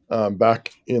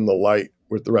 back in the light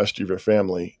with the rest of your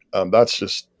family.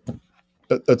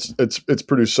 It's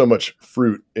produced so much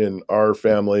fruit in our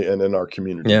family and in our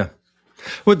community. Yeah.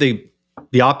 With the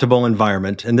optimal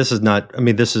environment, and this is not, I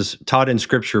mean, this is taught in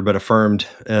scripture, but affirmed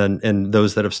and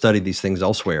those that have studied these things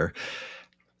elsewhere.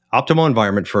 Optimal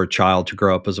environment for a child to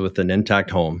grow up is with an intact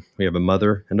home. We have a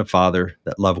mother and a father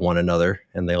that love one another,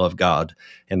 and they love God,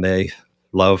 and they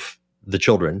love the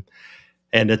children.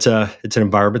 And it's an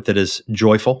environment that is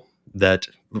joyful, that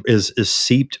is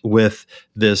seeped with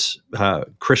this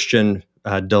Christian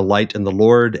delight in the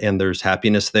Lord, and there's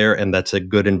happiness there, and that's a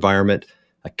good environment,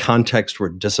 a context where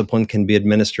discipline can be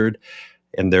administered,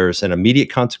 and there's an immediate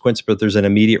consequence, but there's an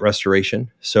immediate restoration.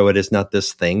 So it is not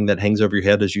this thing that hangs over your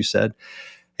head, as you said,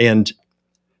 and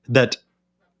that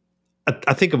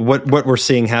I think of what we're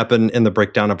seeing happen in the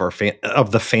breakdown of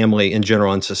of the family in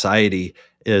general in society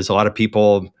is a lot of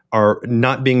people are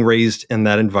not being raised in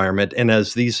that environment, and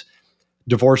as these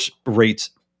divorce rates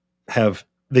have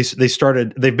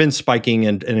they've been spiking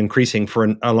and increasing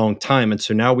for a long time, and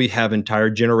so now we have entire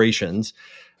generations,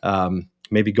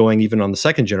 maybe going even on the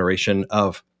second generation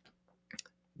of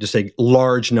just a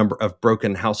large number of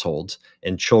broken households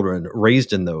and children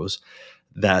raised in those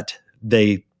that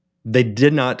they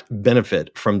did not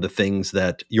benefit from the things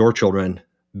that your children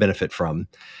benefit from.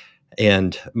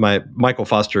 And Michael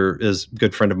Foster is a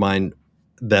good friend of mine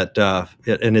that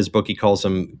in his book he calls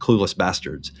them clueless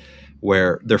bastards,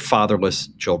 where they're fatherless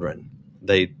children.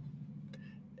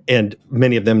 And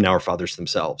many of them now are fathers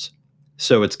themselves.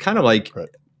 So it's kind of like Right.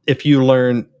 if you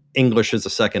learn English as a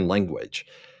second language,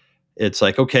 it's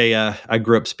like, okay, I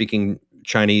grew up speaking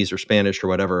Chinese or Spanish or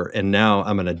whatever, and now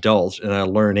I'm an adult and I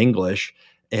learn English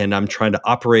and I'm trying to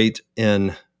operate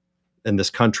in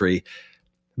this country,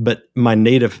 but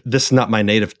this is not my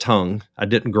native tongue. I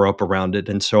didn't grow up around it,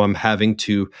 and so I'm having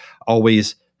to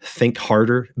always think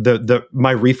harder.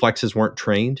 My reflexes weren't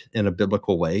trained in a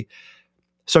biblical way.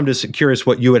 So I'm just curious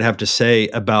what you would have to say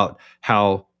about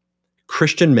how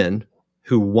Christian men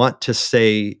who want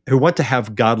to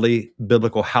have godly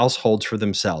biblical households for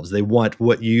themselves. They want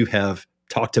what you have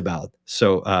talked about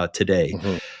today.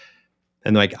 Mm-hmm.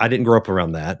 And like, I didn't grow up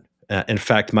around that. In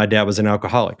fact, my dad was an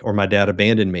alcoholic, or my dad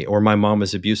abandoned me, or my mom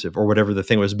was abusive, or whatever the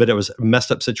thing was. But it was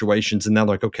messed up situations. And now,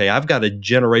 like, okay, I've got a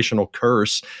generational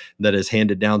curse that is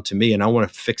handed down to me, and I want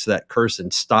to fix that curse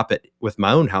and stop it with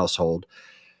my own household.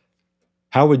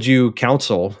 How would you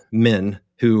counsel men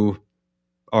who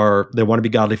they want to be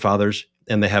godly fathers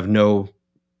and they have no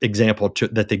example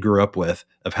that they grew up with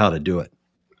of how to do it.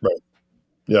 Right.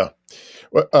 Yeah.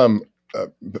 Well, uh,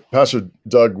 Pastor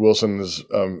Doug Wilson has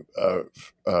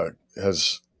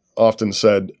often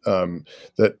said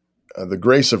that the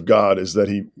grace of God is that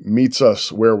He meets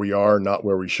us where we are, not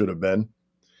where we should have been,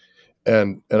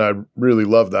 and I really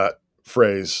love that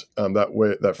phrase,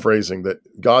 that phrasing,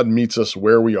 that God meets us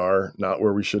where we are, not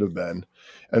where we should have been.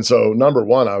 And so, number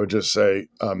one, I would just say,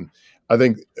 I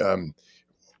think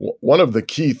one of the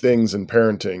key things in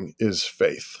parenting is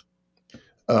faith,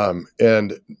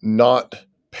 and not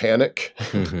panic,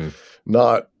 Mm-hmm.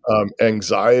 not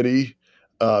anxiety,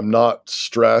 not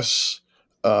stress,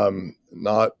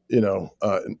 not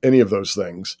any of those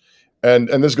things.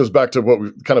 And this goes back to what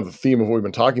we kind of the theme of what we've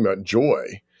been talking about.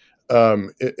 Joy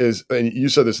is, and you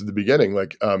said this at the beginning,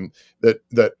 like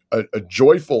that a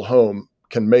joyful home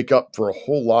can make up for a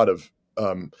whole lot of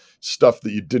stuff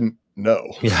that you didn't know,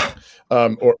 Yeah.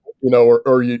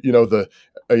 or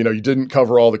you didn't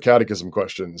cover all the catechism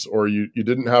questions, or you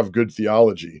didn't have good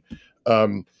theology,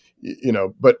 but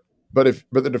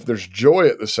if there's joy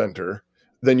at the center,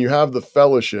 then you have the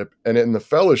fellowship, and in the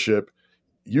fellowship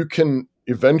you can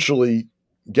eventually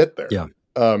get there. Yeah.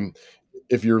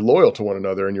 If you're loyal to one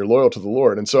another and you're loyal to the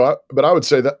Lord. And so, but I would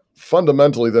say that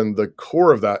fundamentally, then the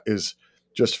core of that is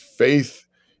just faith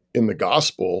in the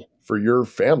gospel for your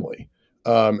family,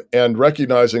 and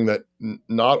recognizing that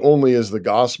not only is the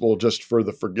gospel just for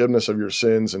the forgiveness of your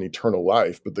sins and eternal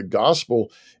life, but the gospel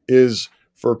is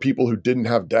for people who didn't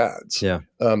have dads. Yeah.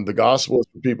 The gospel is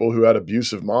for people who had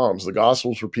abusive moms. The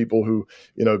gospel is for people who,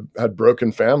 had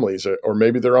broken families, or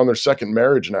maybe they're on their second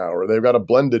marriage now, or they've got a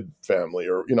blended family,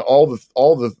 or, all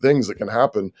the things that can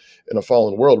happen in a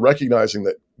fallen world, recognizing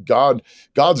that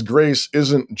God's grace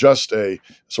isn't just a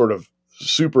sort of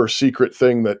super secret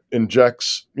thing that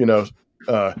injects,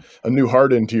 a new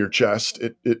heart into your chest.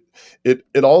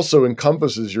 It also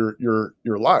encompasses your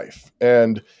life.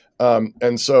 And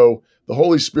so the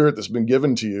Holy Spirit that's been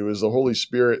given to you is the Holy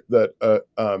Spirit that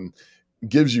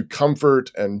gives you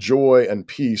comfort and joy and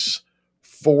peace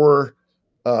for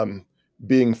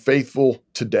being faithful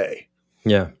today.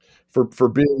 Yeah. For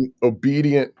being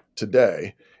obedient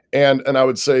today. And I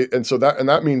would say, and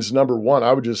that means, number one,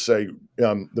 I would just say,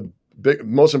 the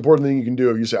most important thing you can do,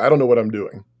 if you say, I don't know what I'm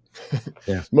doing.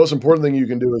 Yeah. The most important thing you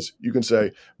can do is you can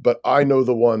say, but I know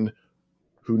the one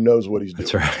who knows what he's doing.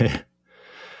 That's right.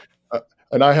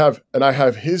 And I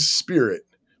have his Spirit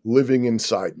living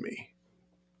inside me.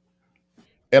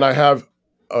 And I have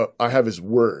his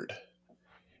word.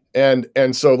 And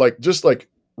so just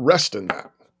rest in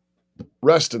that.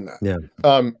 Yeah.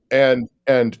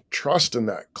 And trust in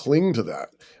that, cling to that.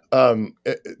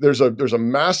 There's a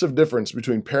massive difference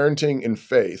between parenting in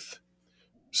faith,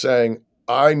 saying,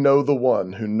 I know the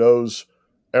one who knows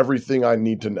everything I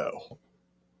need to know.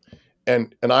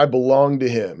 And I belong to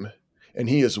him, and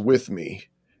he is with me,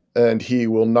 and he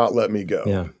will not let me go.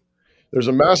 Yeah. There's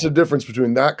a massive difference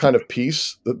between that kind of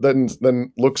peace that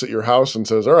then looks at your house and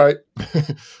says, all right,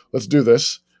 let's do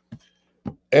this.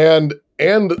 And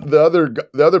the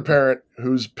other parent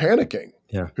who's panicking,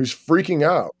 Yeah. who's freaking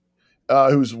out,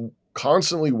 who's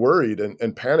constantly worried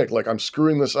and panicked, like, I'm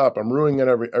screwing this up, I'm ruining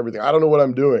everything, I don't know what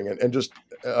I'm doing, and just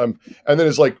and then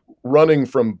it's like running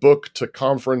from book to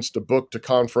conference to book to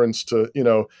conference to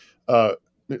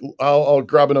I'll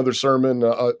grab another sermon,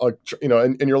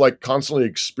 and you're like constantly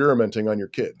experimenting on your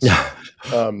kids. Yeah.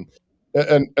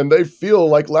 And they feel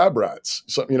like lab rats.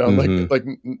 So, Mm-hmm. like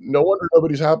no wonder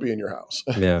nobody's happy in your house.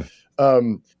 Yeah.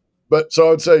 But so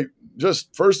I would say,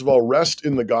 just first of all, rest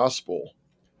in the gospel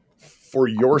for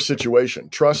your situation.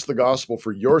 Trust the gospel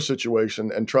for your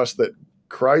situation, and trust that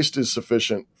Christ is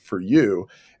sufficient for you.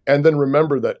 And then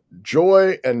remember that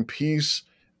joy and peace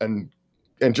and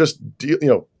just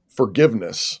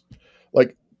forgiveness,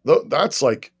 like that's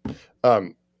like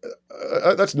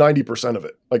that's 90% of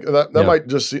it. Like that might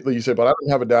just you say, but I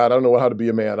don't have a dad. I don't know how to be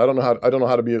a man. I don't know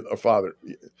how to be a father.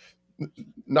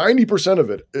 90% of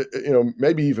it,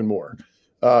 maybe even more,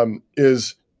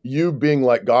 is you being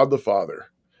like God the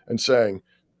Father and saying,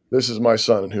 this is my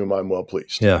son in whom I'm well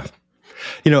pleased. Yeah.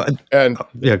 And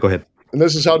yeah, go ahead. And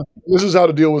this is how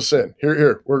to deal with sin.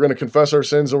 Here, we're going to confess our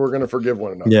sins and we're going to forgive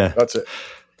one another. Yeah. That's it.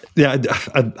 Yeah.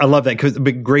 I love that,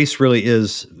 but grace really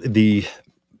is the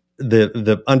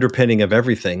underpinning of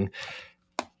everything.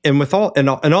 And with all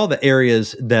the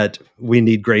areas that we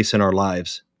need grace in our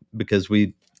lives, because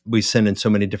we sin in so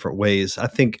many different ways, I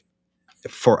think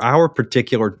for our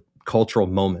particular cultural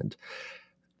moment,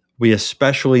 we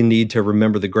especially need to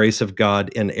remember the grace of God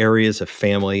in areas of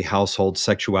family, household,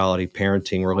 sexuality,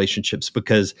 parenting, relationships,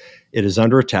 because it is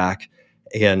under attack,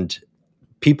 and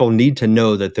people need to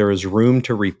know that there is room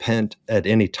to repent at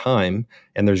any time,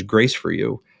 and there's grace for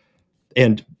you.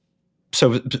 And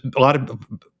so a lot of,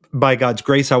 by God's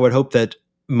grace, I would hope that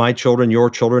my children, your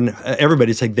children,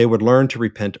 everybody's like, they would learn to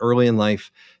repent early in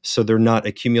life so they're not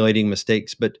accumulating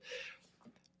mistakes. But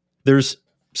there's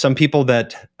some people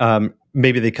that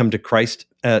maybe they come to Christ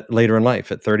later in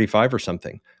life at 35 or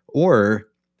something, or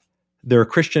they're a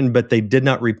Christian, but they did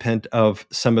not repent of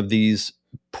some of these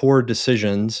poor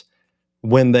decisions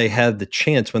when they had the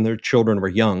chance, when their children were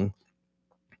young.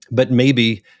 But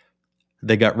maybe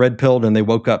they got red pilled and they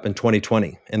woke up in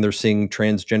 2020 and they're seeing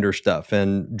transgender stuff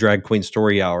and drag queen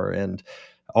story hour and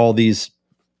all these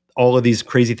all of these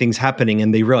crazy things happening,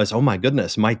 and they realize, oh my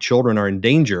goodness, my children are in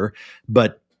danger,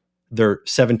 but they're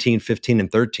 17, 15,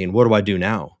 and 13. What do I do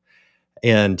now?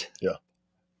 And Yeah.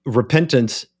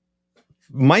 repentance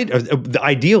might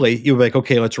ideally you would be like,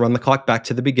 okay, let's run the clock back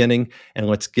to the beginning and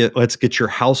let's get your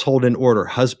household in order,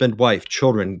 husband, wife,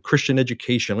 children, Christian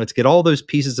education. Let's get all those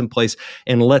pieces in place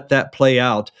and let that play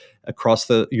out across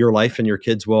your life, and your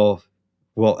kids will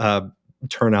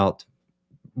turn out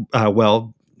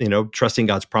well, trusting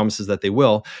God's promises that they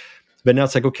will. But now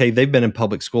it's like, okay, they've been in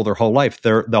public school their whole life.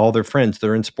 They're all their friends.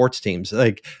 They're in sports teams.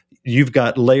 Like, you've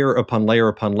got layer upon layer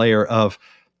upon layer of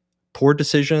poor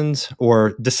decisions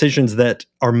or decisions that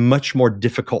are much more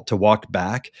difficult to walk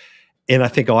back. And I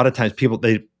think a lot of times people,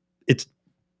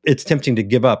 it's tempting to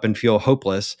give up and feel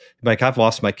hopeless. Like, I've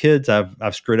lost my kids,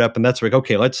 I've screwed up. And that's like,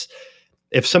 okay,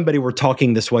 if somebody were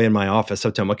talking this way in my office,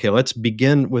 I'd tell them, okay, let's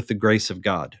begin with the grace of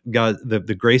God. God, the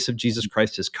grace of Jesus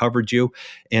Christ has covered you,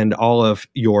 and all of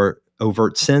your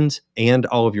overt sins and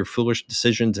all of your foolish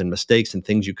decisions and mistakes and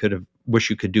things you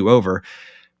wish you could do over.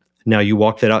 Now you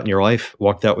walk that out in your life,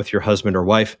 walk that with your husband or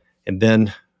wife, and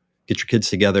then get your kids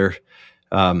together.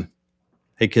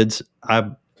 Hey kids,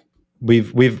 we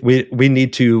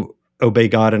need to obey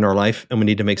God in our life, and we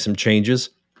need to make some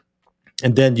changes.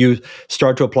 And then you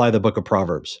start to apply the book of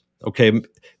Proverbs. Okay,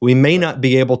 we may not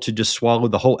be able to just swallow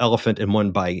the whole elephant in one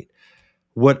bite.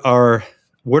 What are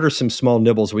some small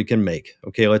nibbles we can make?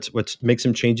 Okay, let's make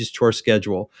some changes to our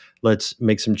schedule. Let's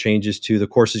make some changes to the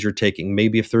courses you're taking.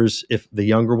 Maybe if the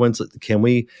younger ones, can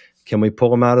we pull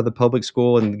them out of the public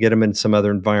school and get them in some other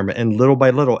environment? And little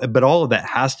by little, but all of that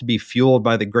has to be fueled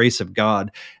by the grace of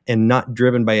God and not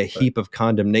driven by a heap of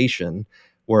condemnation,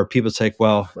 where people say,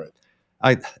 well,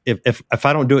 if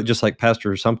I don't do it just like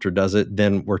Pastor Sumpter does it,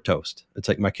 then we're toast. It's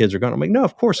like, my kids are gone. I'm like, no,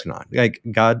 of course not. Like,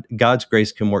 God's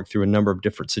grace can work through a number of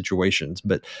different situations.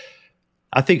 But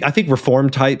I think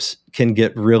reform types can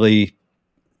get really,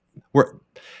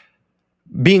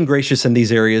 being gracious in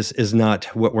these areas is not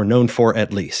what we're known for,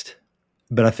 at least.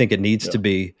 But I think it needs to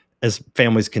be, as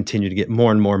families continue to get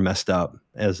more and more messed up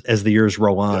as the years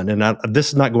roll on. And this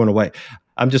is not going away.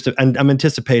 I'm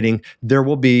anticipating there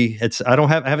will be, I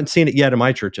haven't seen it yet in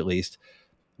my church, at least,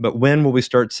 but when will we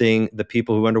start seeing the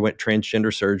people who underwent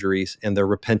transgender surgeries and they're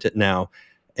repentant now,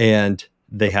 and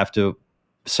they have to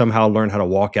somehow learn how to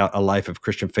walk out a life of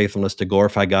Christian faithfulness to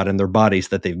glorify God in their bodies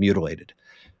that they've mutilated?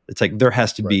 It's like, there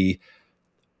has to be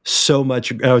so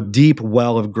much, a deep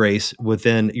well of grace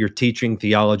within your teaching,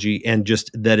 theology, and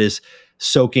just that is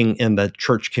soaking in the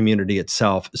church community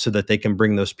itself, so that they can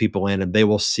bring those people in and they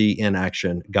will see in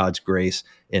action God's grace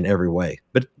in every way.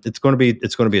 But it's going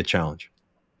to be a challenge.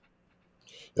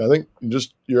 Yeah, I think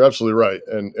you're absolutely right,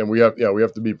 and we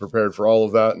have to be prepared for all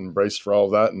of that and braced for all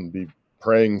of that and be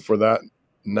praying for that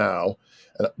now.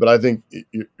 But I think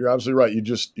you're absolutely right.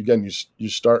 You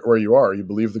start where you are. You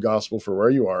believe the gospel for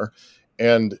where you are,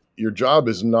 and your job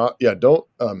is not your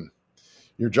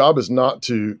job is not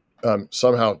to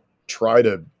somehow try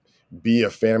to be a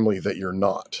family that you're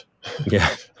not.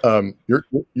 Yeah.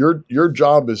 Your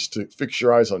job is to fix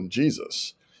your eyes on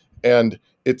Jesus, and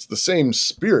it's the same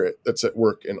spirit that's at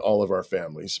work in all of our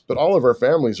families, but all of our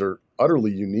families are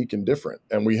utterly unique and different.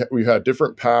 And we've had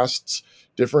different pasts,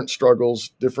 different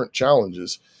struggles, different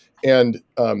challenges. And,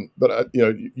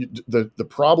 the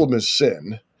problem is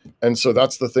sin. And so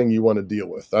that's the thing you want to deal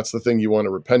with. That's the thing you want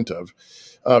to repent of.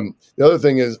 The other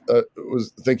thing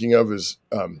was thinking of is,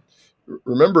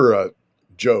 remember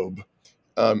Job.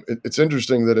 It's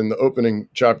interesting that in the opening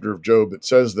chapter of Job, it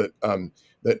says that,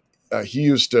 he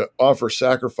used to offer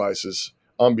sacrifices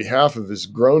on behalf of his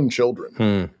grown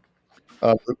children.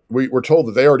 We were told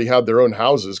that they already had their own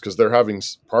houses because they're having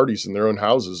parties in their own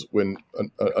houses when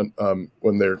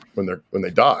they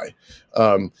die.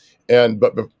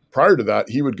 But prior to that,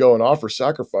 he would go and offer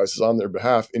sacrifices on their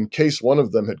behalf in case one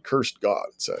of them had cursed God,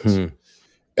 it says.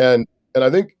 And I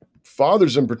think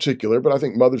fathers in particular, but I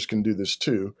think mothers can do this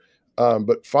too.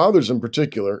 but fathers in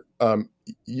particular,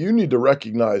 you need to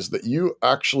recognize that you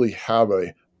actually have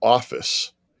a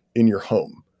office in your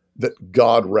home that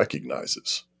God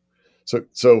recognizes.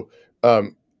 So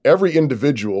every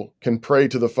individual can pray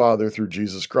to the Father through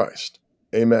Jesus Christ.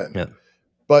 Amen. Yeah.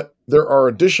 But there are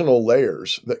additional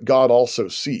layers that God also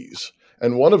sees.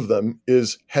 And one of them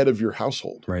is head of your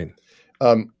household. Right.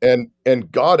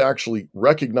 And God actually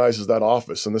recognizes that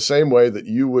office in the same way that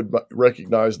you would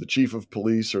recognize the chief of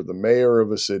police or the mayor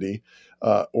of a city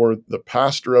or the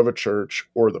pastor of a church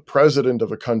or the president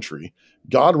of a country.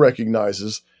 God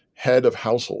recognizes head of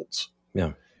households.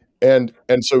 Yeah. And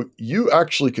so you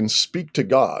actually can speak to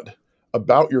God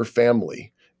about your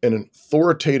family in an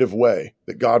authoritative way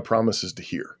that God promises to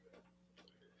hear.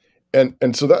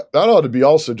 And so that ought to be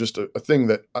also just a thing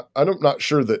that I'm not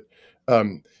sure that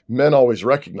men always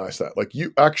recognize that. Like,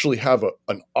 you actually have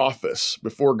an office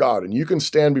before God, and you can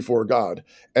stand before God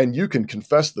and you can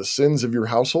confess the sins of your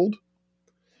household,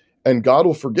 and God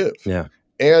will forgive. Yeah.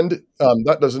 And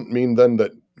that doesn't mean then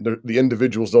that the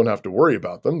individuals don't have to worry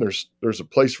about them. There's a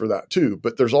place for that too,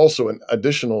 but there's also an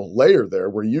additional layer there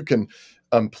where you can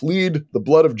plead the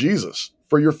blood of Jesus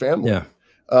for your family. Yeah.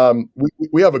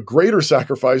 We have a greater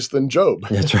sacrifice than Job.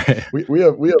 That's right. we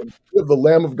have the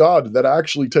Lamb of God that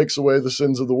actually takes away the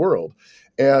sins of the world.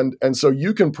 And so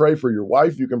you can pray for your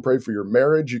wife, you can pray for your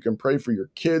marriage, you can pray for your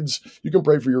kids, you can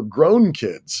pray for your grown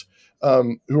kids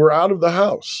who are out of the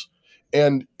house.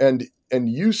 And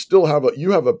you still have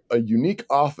a unique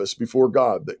office before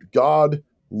God that God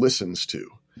listens to.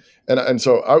 And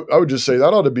so I would just say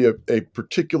that ought to be a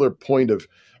particular point of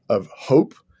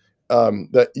hope,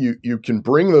 that you can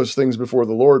bring those things before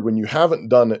the Lord when you haven't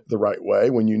done it the right way,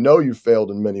 when you know you've failed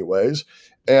in many ways.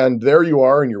 And there you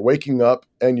are, and you're waking up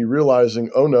and you're realizing,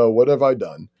 oh no, what have I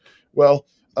done? Well,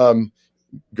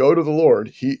 go to the Lord.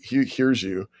 He hears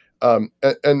you. And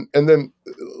then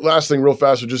last thing real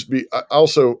fast would just be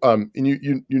also, and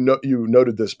you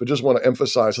noted this, but just want to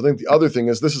emphasize, I think the other thing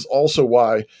is this is also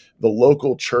why the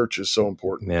local church is so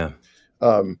important. Yeah.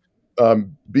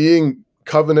 Being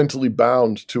covenantally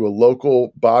bound to a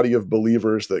local body of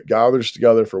believers that gathers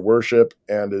together for worship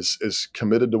and is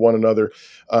committed to one another.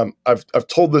 I've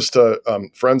told this to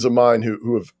friends of mine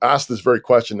who have asked this very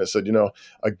question. They said,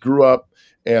 I grew up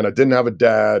and I didn't have a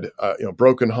dad,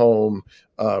 broken home.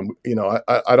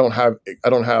 I don't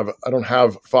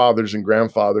have fathers and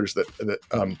grandfathers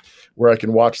that where I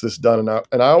can watch this done.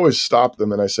 And I always stop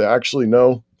them and I say, actually,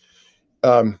 no,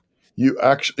 you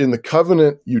actually, in the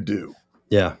covenant, you do.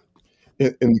 Yeah.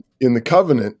 In the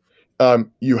covenant,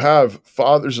 you have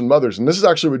fathers and mothers. And this is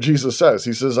actually what Jesus says.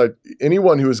 He says,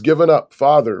 anyone who has given up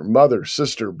father, mother,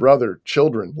 sister, brother,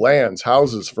 children, lands,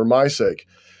 houses for my sake,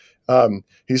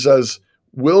 he says,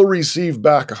 will receive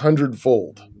back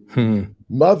 100-fold.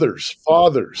 Mothers,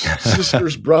 fathers,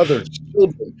 sisters, brothers,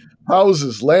 children,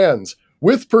 houses, lands,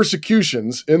 with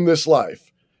persecutions in this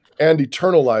life and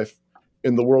eternal life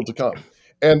in the world to come.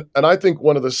 And I think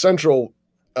one of the central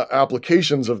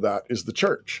applications of that is the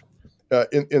church.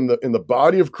 In the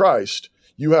body of Christ,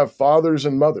 you have fathers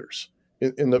and mothers.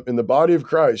 In the body of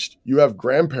Christ, you have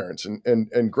grandparents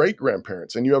and great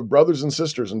grandparents, and you have brothers and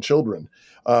sisters and children.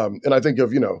 And I think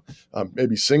of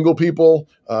maybe single people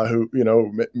who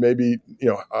maybe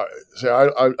say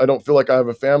I don't feel like I have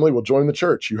a family. Well, join the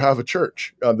church. You have a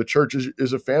church. The church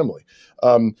is a family.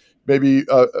 Maybe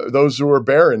those who are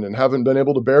barren and haven't been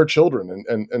able to bear children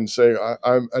and say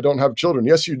I don't have children.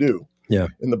 Yes, you do. Yeah.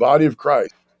 In the body of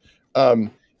Christ.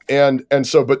 And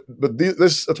so, but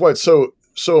that's why it's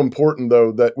so important,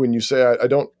 though, that when you say I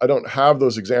don't have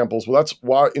those examples, well, that's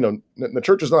why the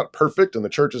church is not perfect and the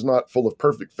church is not full of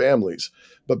perfect families,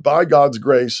 but by God's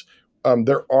grace,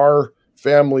 there are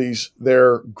families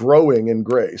there growing in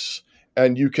grace,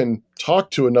 and you can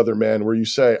talk to another man where you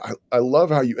say, I love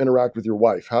how you interact with your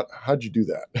wife. How'd you do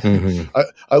that? Mm-hmm.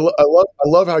 I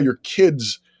love how your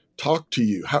kids talk to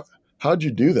you. How'd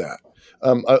you do that?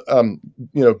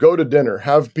 Go to dinner,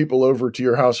 have people over to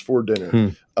your house for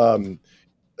dinner.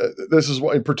 This is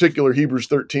why, in particular, Hebrews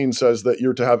 13 says that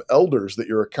you're to have elders that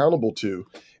you're accountable to,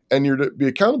 and you're to be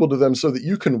accountable to them so that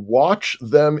you can watch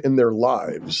them in their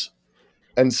lives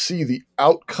and see the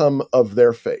outcome of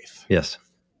their faith. Yes.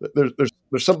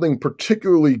 There's something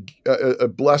particularly a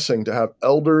blessing to have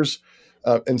elders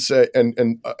and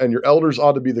your elders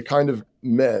ought to be the kind of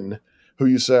men who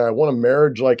you say, I want a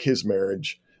marriage like his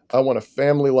marriage. I want a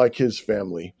family like his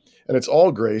family. And it's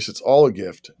all grace. It's all a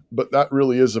gift. But that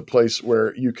really is a place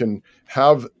where you can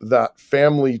have that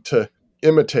family to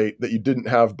imitate that you didn't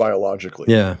have biologically.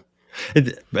 Yeah.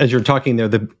 As you're talking there,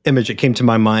 the image that came to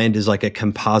my mind is like a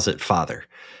composite father.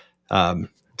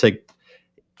 It's like,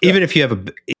 even if you have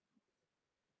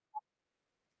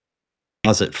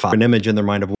closet father, an image in their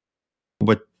mind of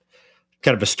what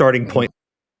kind of a starting point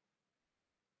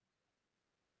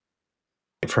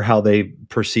for how they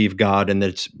perceive God, and that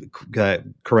it's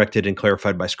corrected and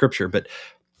clarified by Scripture. But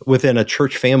within a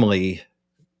church family,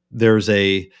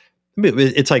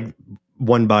 it's like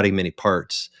one body, many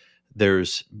parts.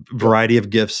 There's Yeah. variety of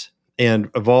gifts, and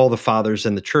of all the fathers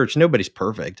in the church, nobody's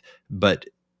perfect, but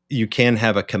you can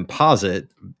have a composite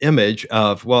image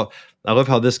of, well, I love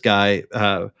how this guy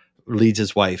leads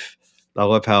his wife. I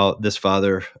love how this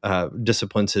father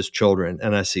disciplines his children,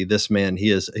 and I see this man.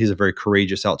 He's a very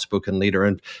courageous, outspoken leader.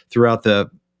 And throughout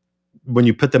when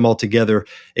you put them all together,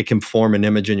 it can form an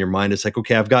image in your mind. It's like,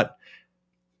 okay, I've got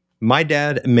my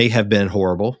dad may have been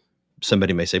horrible.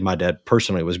 Somebody may say my dad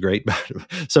personally was great, but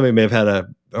somebody may have had a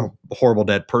horrible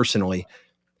dad personally.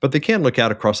 But they can look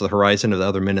out across the horizon of the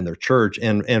other men in their church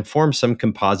and form some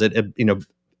composite.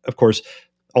 Of course,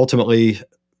 ultimately,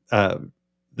 uh,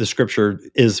 the Scripture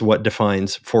is what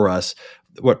defines for us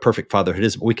what perfect fatherhood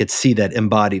is. But we could see that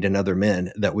embodied in other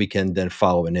men that we can then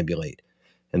follow and emulate,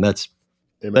 and Amen.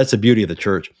 that's the beauty of the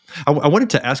church. I wanted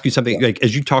to ask you something, Yeah. like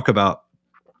as you talk about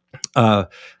uh,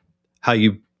 how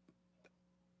you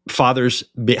fathers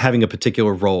having a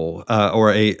particular role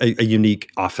or a unique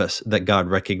office that God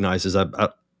recognizes.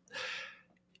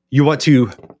 You want to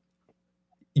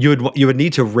you would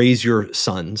need to raise your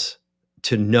sons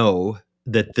to know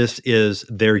that this is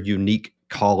their unique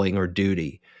calling or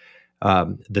duty.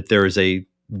 That there is a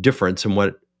difference in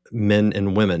what men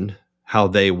and women, how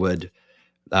they would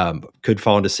could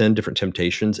fall into sin, different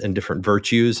temptations, and different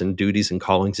virtues and duties and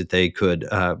callings that they could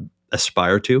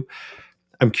aspire to.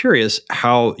 I'm curious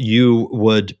how you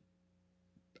would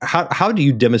how do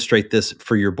you demonstrate this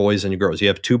for your boys and your girls? You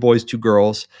have two boys, two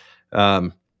girls.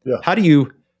 Um, Yeah. how do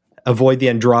you avoid the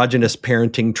androgynous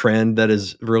parenting trend that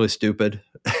is really stupid,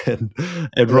 and,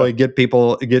 Yeah. really get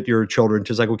your children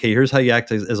to like, okay, here's how you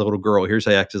act as a little girl. Here's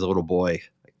how you act as a little boy.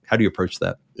 How do you approach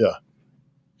that? Yeah.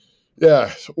 Yeah.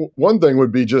 So one thing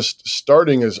would be just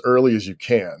starting as early as you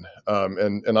can.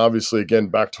 And obviously, again,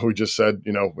 back to what we just said,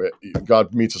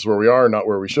 God meets us where we are, not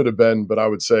where we should have been. But I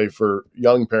would say for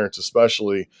young parents,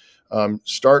 especially,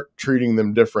 start treating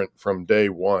them different from day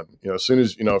one. As soon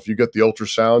as, if you get the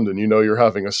ultrasound and you're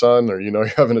having a son or, you're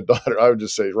having a daughter, I would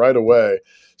just say right away,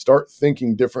 start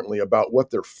thinking differently about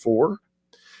what they're for.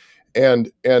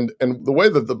 And the way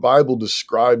that the Bible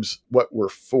describes what we're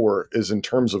for is in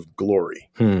terms of glory.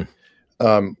 Hmm.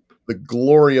 The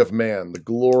glory of man, the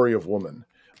glory of woman.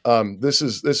 This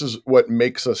is what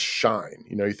makes us shine.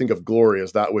 You think of glory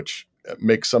as that which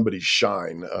makes somebody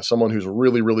shine. Someone who's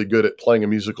really, really good at playing a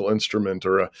musical instrument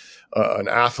or an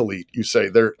athlete. You say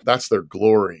that's their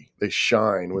glory. They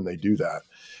shine when they do that,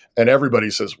 and everybody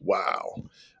says, "Wow."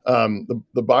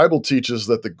 The Bible teaches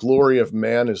that the glory of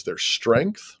man is their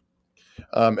strength,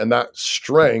 and that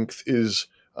strength is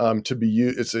to be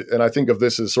used. And I think of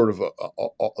this as sort of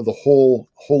the whole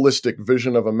holistic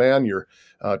vision of a man. You're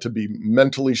to be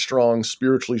mentally strong,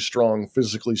 spiritually strong,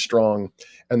 physically strong,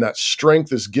 and that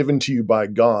strength is given to you by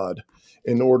God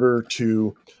in order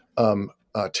to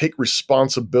take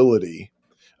responsibility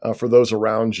for those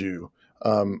around you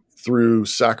through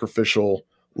sacrificial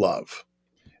love.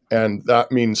 And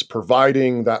that means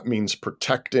providing, that means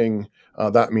protecting,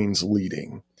 that means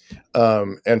leading.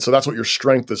 And so that's what your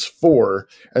strength is for.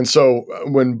 And so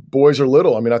when boys are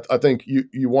little, I mean, I think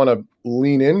you want to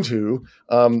lean into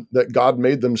that God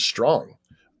made them strong.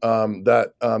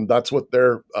 That's what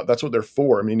they're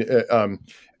for. I mean,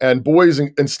 and boys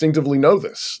instinctively know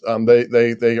this.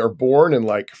 They are born, and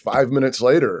like 5 minutes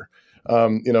later,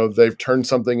 they've turned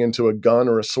something into a gun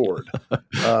or a sword.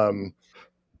 Um,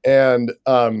 and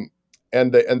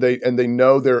they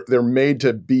know they're made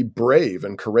to be brave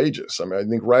and courageous. I mean, I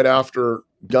think right after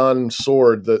gun,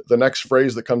 sword, the next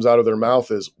phrase that comes out of their mouth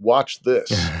is "Watch this,"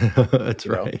 That's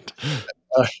you know, right.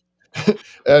 uh,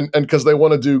 and because they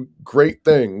want to do great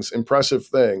things, impressive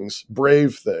things,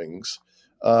 brave things,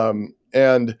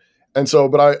 and so.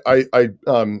 But I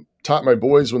taught my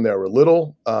boys when they were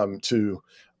little to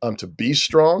be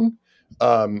strong.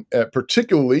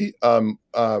 Particularly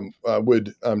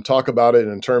would talk about it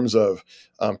in terms of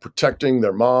protecting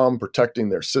their mom, protecting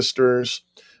their sisters.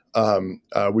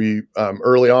 We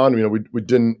early on,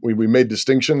 we made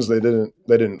distinctions. They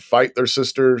didn't fight their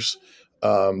sisters.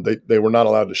 They were not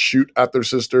allowed to shoot at their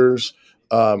sisters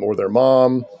or their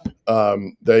mom.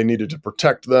 They needed to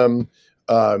protect them.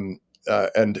 And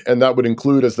that would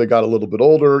include, as they got a little bit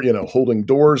older, holding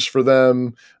doors for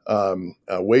them,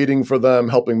 waiting for them,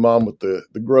 helping mom with the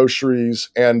groceries,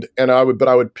 and I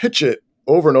would pitch it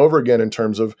over and over again in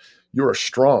terms of you're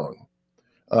strong.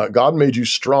 God made you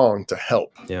strong to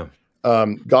help. Yeah.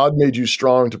 God made you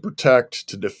strong to protect,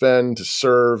 to defend, to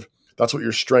serve. That's what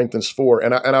your strength is for.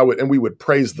 And we would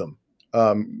praise them.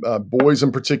 Boys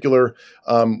in particular,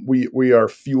 we are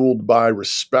fueled by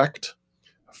respect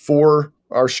for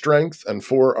our strength and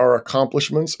for our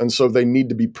accomplishments. And so they need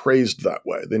to be praised that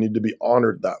way. They need to be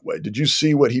honored that way. Did you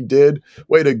see what he did?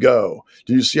 Way to go.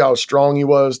 Did you see how strong he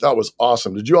was? That was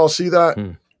awesome. Did you all see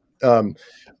that? Um,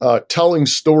 Telling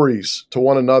stories to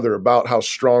one another about how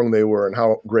strong they were and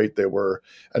how great they were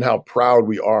and how proud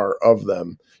we are of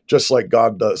them, just like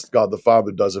God does, God the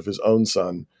Father does of his own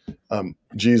son,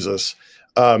 Jesus.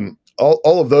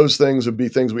 All of those things would be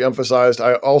things we emphasized.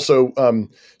 I also,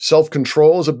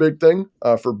 self-control is a big thing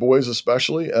for boys,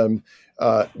 especially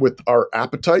with our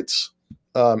appetites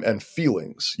and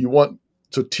feelings. You want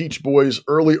to teach boys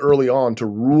early on to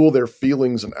rule their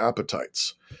feelings and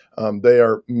appetites. They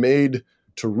are made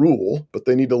to rule, but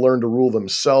they need to learn to rule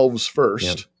themselves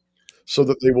first so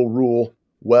that they will rule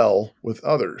well with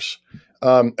others.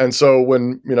 And so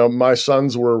when, my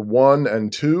sons were 1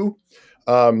 and 2,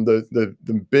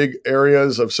 the big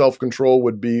areas of self-control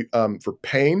would be for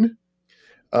pain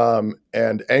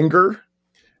and anger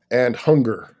and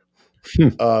hunger.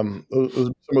 Those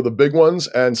are some of the big ones.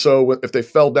 And so if they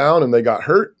fell down and they got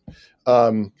hurt,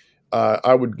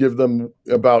 I would give them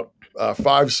about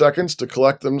 5 seconds to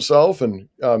collect themselves and,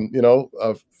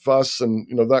 fuss and,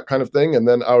 that kind of thing. And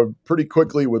then I would pretty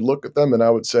quickly would look at them and I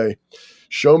would say,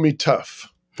 show me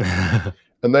tough.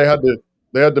 And they had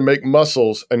to make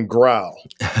muscles and growl.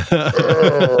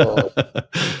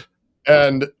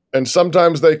 And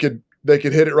sometimes they could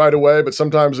hit it right away, but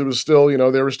sometimes it was still,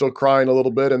 they were still crying a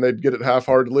little bit and they'd get it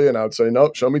half-heartedly. And I would say,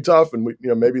 nope, show me tough. And we,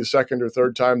 maybe the second or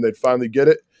third time they'd finally get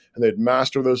it and they'd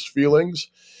master those feelings,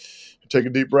 take a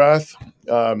deep breath,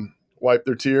 wipe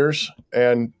their tears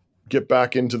and get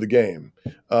back into the game.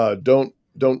 Don't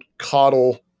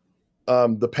coddle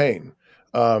the pain.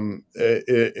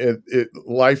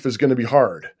 Life is going to be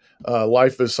hard.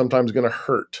 Life is sometimes going to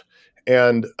hurt.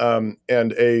 And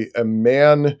a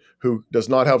man who does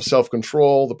not have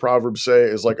self-control, the Proverbs say,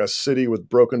 is like a city with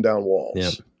broken down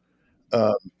walls.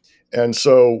 Yep. And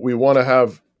so we want to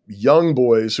have young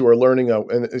boys who are learning.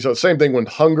 And so same thing when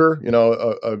hunger, you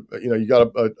got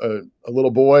a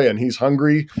little boy and he's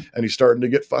hungry and he's starting to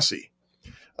get fussy.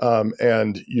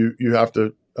 And you have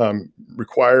to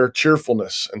require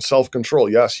cheerfulness and self-control.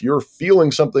 Yes, you're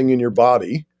feeling something in your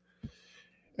body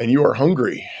and you are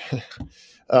hungry.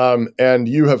 And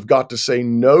you have got to say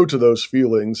no to those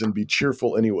feelings and be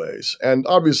cheerful anyways. And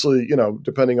obviously,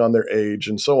 depending on their age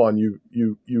and so on, you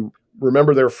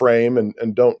remember their frame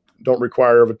and don't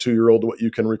require of a 2-year-old what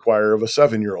you can require of a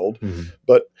 7-year-old. Mm-hmm.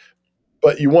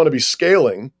 But you want to be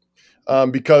scaling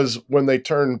because when they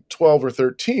turn 12 or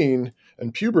 13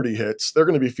 and puberty hits, they're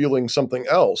going to be feeling something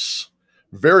else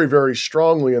very, very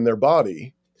strongly in their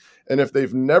body. And if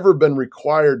they've never been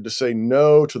required to say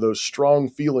no to those strong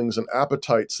feelings and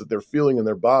appetites that they're feeling in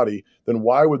their body, then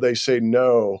why would they say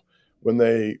no when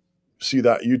they see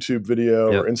that YouTube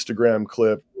video or Instagram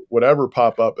clip, whatever,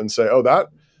 pop up and say, oh,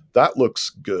 that looks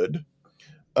good.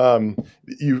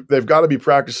 They've got to be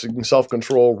practicing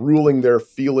self-control, ruling their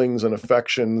feelings and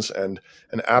affections and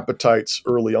appetites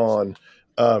early on.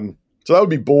 So that would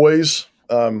be boys.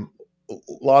 A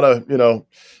lot of,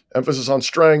 emphasis on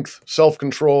strength,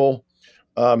 self-control,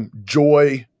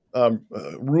 joy,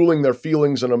 ruling their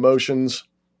feelings and emotions.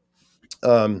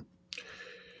 My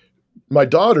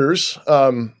daughters,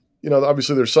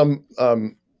 obviously there's some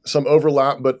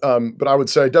overlap, but I would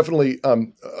say definitely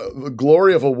the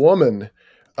glory of a woman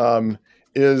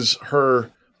is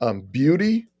her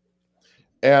beauty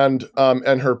and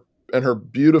her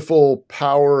beautiful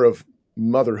power of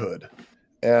motherhood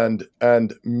and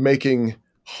making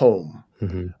home.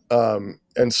 Mm-hmm.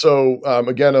 And so,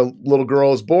 again, a little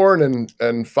girl is born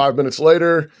and 5 minutes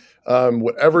later,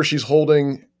 whatever she's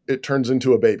holding, it turns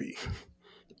into a baby.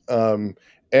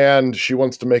 And she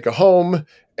wants to make a home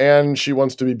and she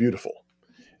wants to be beautiful.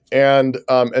 And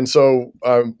so,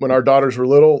 when our daughters were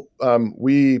little,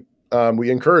 we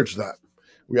encouraged that.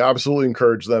 We absolutely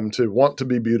encouraged them to want to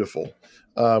be beautiful.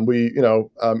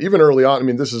 Even early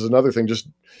on, this is another thing, just,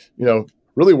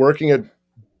 really working at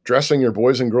dressing your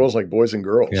boys and girls like boys and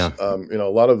girls. Yeah. A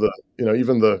lot of the,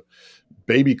 even the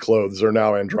baby clothes are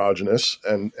now androgynous.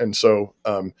 And so,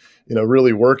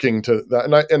 really working to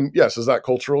that. And yes, is that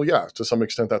cultural? Yeah, to some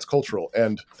extent that's cultural.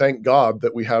 And thank God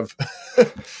that we have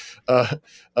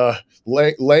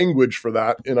language for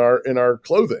that in our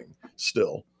clothing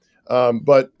still.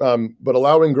 But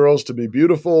allowing girls to be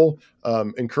beautiful,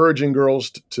 encouraging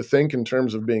girls to think in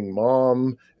terms of being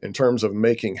mom, in terms of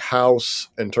making house,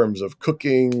 in terms of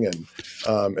cooking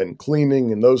and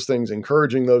cleaning and those things,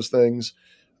 encouraging those things.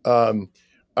 Um,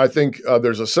 I think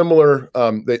there's a similar.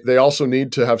 They also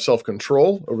need to have self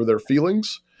control over their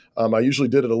feelings. I usually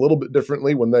did it a little bit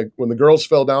differently when the girls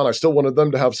fell down. I still wanted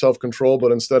them to have self control,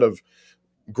 but instead of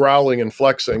growling and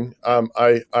flexing,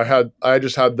 I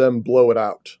just had them blow it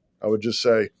out. I would just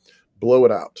say, blow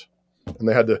it out, and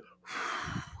they had to.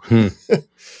 Hmm.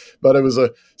 But it was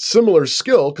a similar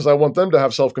skill because I want them to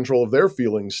have self control of their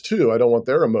feelings too. I don't want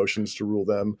their emotions to rule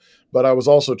them, but I was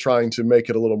also trying to make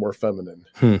it a little more feminine.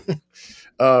 Hmm.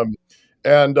 um,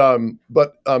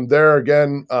 but there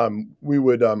again, we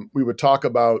would talk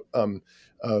about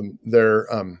their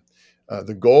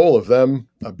the goal of them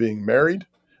being married,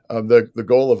 the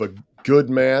goal of a good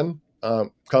man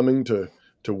coming to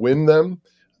win them,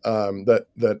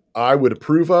 that I would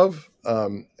approve of.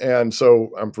 And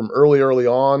so from early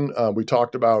on, we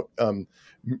talked about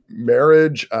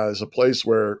marriage as a place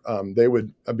where they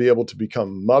would be able to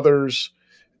become mothers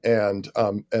and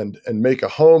make a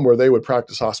home where they would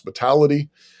practice hospitality,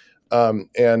 um,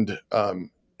 and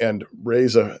and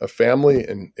raise a family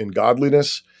in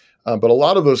godliness. But a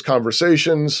lot of those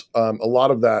conversations, a lot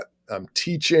of that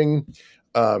teaching,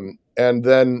 and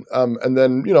then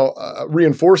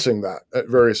reinforcing that at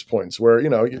various points where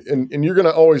and you're going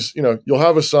to always you'll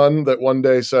have a son that one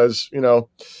day says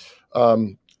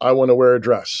I want to wear a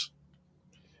dress,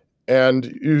 and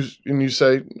you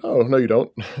say no you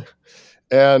don't.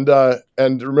 And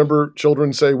remember,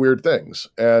 children say weird things,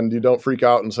 and you don't freak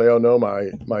out and say, "Oh no,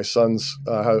 my son's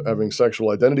having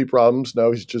sexual identity problems."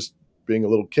 No, he's just being a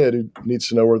little kid who needs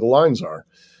to know where the lines are.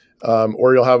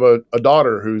 Or you'll have a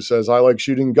daughter who says, "I like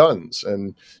shooting guns,"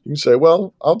 and you can say,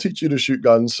 "Well, I'll teach you to shoot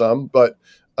guns some, but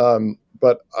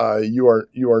you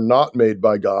are not made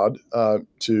by God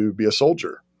to be a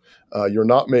soldier. You're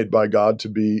not made by God to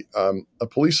be a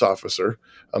police officer.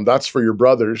 That's for your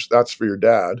brothers. That's for your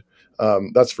dad.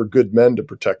 That's for good men to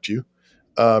protect you."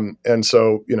 And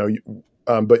so,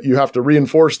 but you have to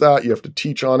reinforce that. You have to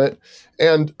teach on it,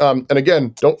 and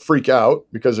again, don't freak out,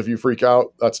 because if you freak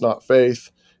out, that's not faith,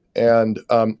 and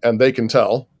they can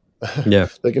tell. Yeah.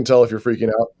 They can tell if you're freaking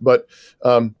out. But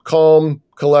calm,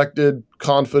 collected,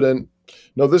 confident.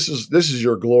 No, this is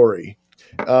your glory.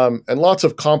 And lots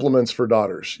of compliments for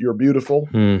daughters. You're beautiful.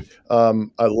 Hmm.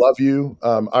 I love you.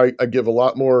 I give a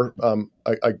lot more.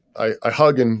 I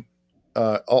hug and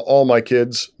all my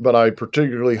kids, but I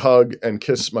particularly hug and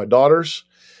kiss my daughters.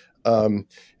 Um,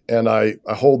 and I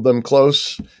hold them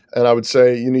close. And I would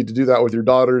say you need to do that with your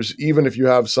daughters, even if you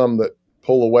have some that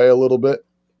pull away a little bit.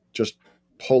 Just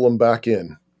pull them back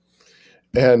in,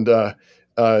 and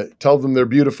tell them they're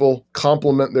beautiful.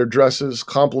 Compliment their dresses.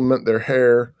 Compliment their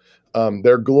hair.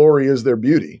 Their glory is their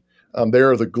beauty. They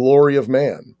are the glory of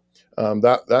man.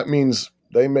 That means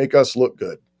they make us look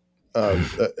good.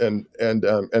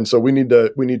 And so we need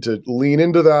to lean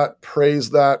into that,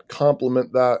 praise that,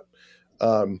 compliment that,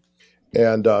 um,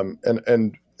 and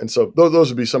so those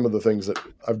would be some of the things that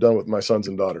I've done with my sons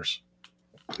and daughters.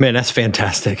 Man, that's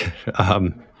fantastic.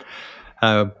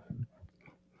 Uh,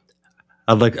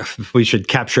 I'd like we should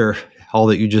capture all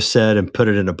that you just said and put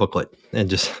it in a booklet and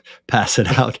just pass it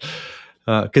out,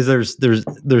 because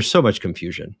there's so much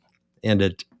confusion, and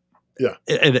Yeah,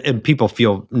 and people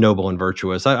feel noble and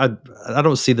virtuous. I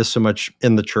don't see this so much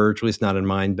in the church, at least not in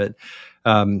mine, but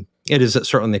it is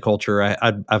certainly the culture.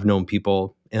 I've known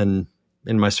people in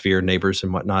my sphere, neighbors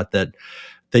and whatnot, that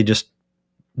they just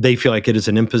they feel like it is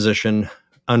an imposition,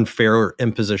 unfair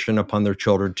imposition upon their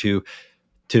children to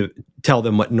tell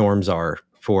them what norms are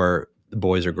for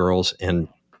boys or girls, and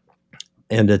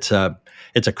it's a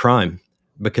crime,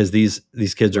 because these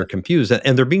kids are right, confused,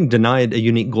 and they're being denied a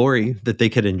unique glory that they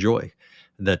could enjoy,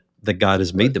 that God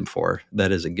has right. made them for,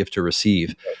 that is a gift to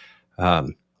receive.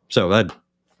 So that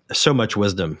so much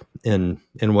wisdom in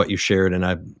what you shared, and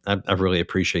I really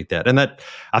appreciate that. And that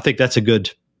I think that's a good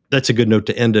note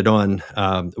to end it on.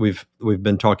 We've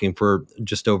been talking for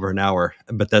just over an hour,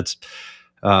 but that's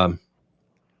um,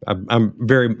 I'm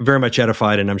very very much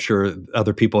edified, and I'm sure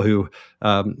other people who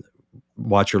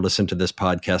watch or listen to this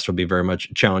podcast will be very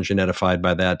much challenged and edified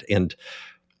by that. And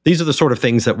these are the sort of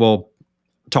things that we'll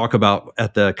talk about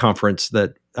at the conference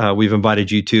that we've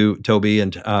invited you to, Toby,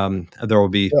 and there will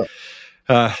be Yeah,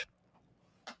 uh,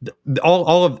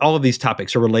 all of these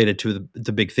topics are related to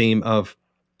the big theme of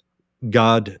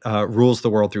God rules the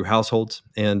world through households,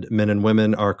 and men and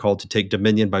women are called to take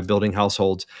dominion by building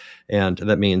households, and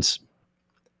that means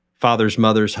fathers,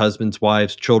 mothers, husbands,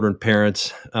 wives, children,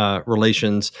 parents,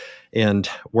 relations, and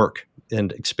work,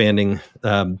 and expanding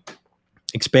the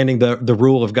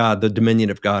rule of God, the dominion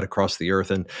of God across the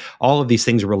earth. And all of these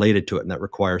things are related to it, and that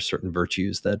requires certain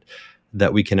virtues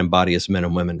that we can embody as men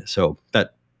and women. So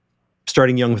that,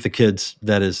 starting young with the kids,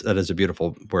 that is a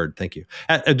beautiful word. Thank you.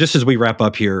 Just as we wrap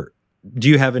up here, do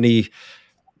you have any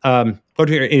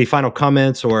final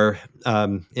comments, or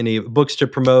any books to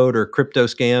promote, or crypto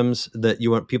scams that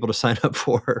you want people to sign up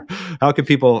for? How can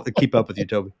people keep up with you,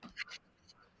 Toby?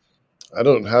 I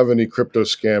don't have any crypto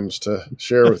scams to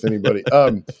share with anybody.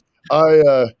 I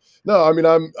no, I mean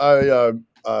I'm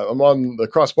on the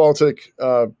Cross Politic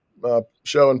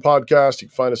show and podcast. You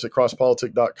can find us at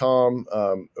crosspolitic.com,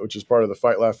 which is part of the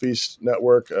Fight Laugh Feast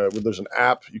network. There's an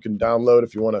app you can download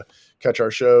if you want to catch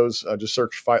our shows. Just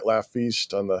search Fight Laugh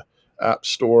Feast on the App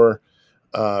Store,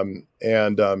 and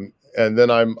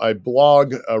then I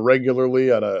blog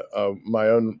regularly at my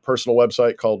own personal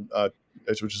website called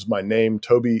which is my name,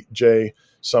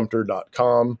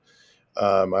 tobyjsumpter.com.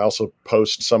 I also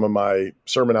post some of my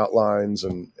sermon outlines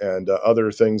and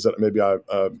other things that maybe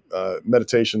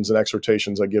meditations and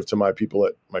exhortations I give to my people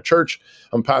at my church.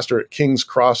 I'm pastor at King's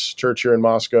Cross Church here in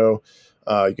Moscow.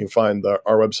 You can find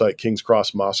our website,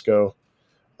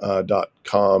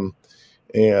 kingscrossmoscow.com.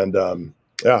 And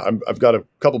I've got a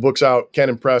couple books out.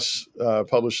 Canon Press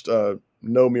published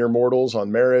No Mere Mortals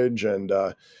on marriage, and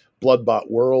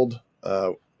Blood-Bought World.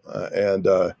 I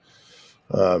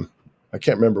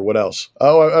can't remember what else.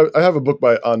 I have a book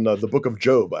on the Book of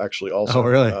Job, actually. Also, oh,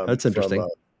 really? That's interesting.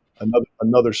 From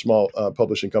another small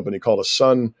publishing company called A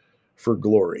Son for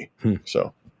Glory.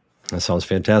 So that sounds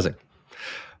fantastic.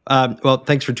 Well,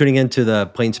 thanks for tuning in to the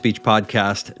Plain Speech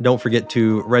Podcast. Don't forget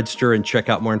to register and check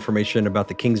out more information about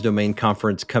the King's Domain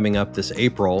Conference coming up this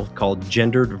April, called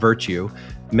Gendered Virtue,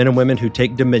 Men and Women Who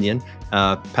Take Dominion.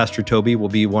 Pastor Toby will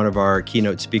be one of our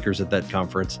keynote speakers at that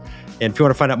conference. And if you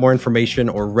want to find out more information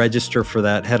or register for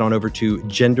that, head on over to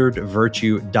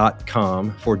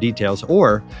genderedvirtue.com for details,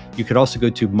 or you could also go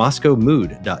to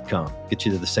moscowmood.com, get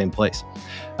you to the same place.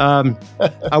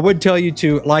 I would tell you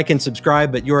to like and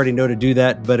subscribe, but you already know to do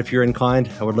that. But if you're inclined,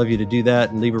 I would love you to do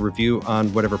that and leave a review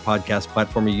on whatever podcast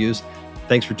platform you use.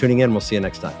 Thanks for tuning in. We'll see you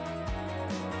next time.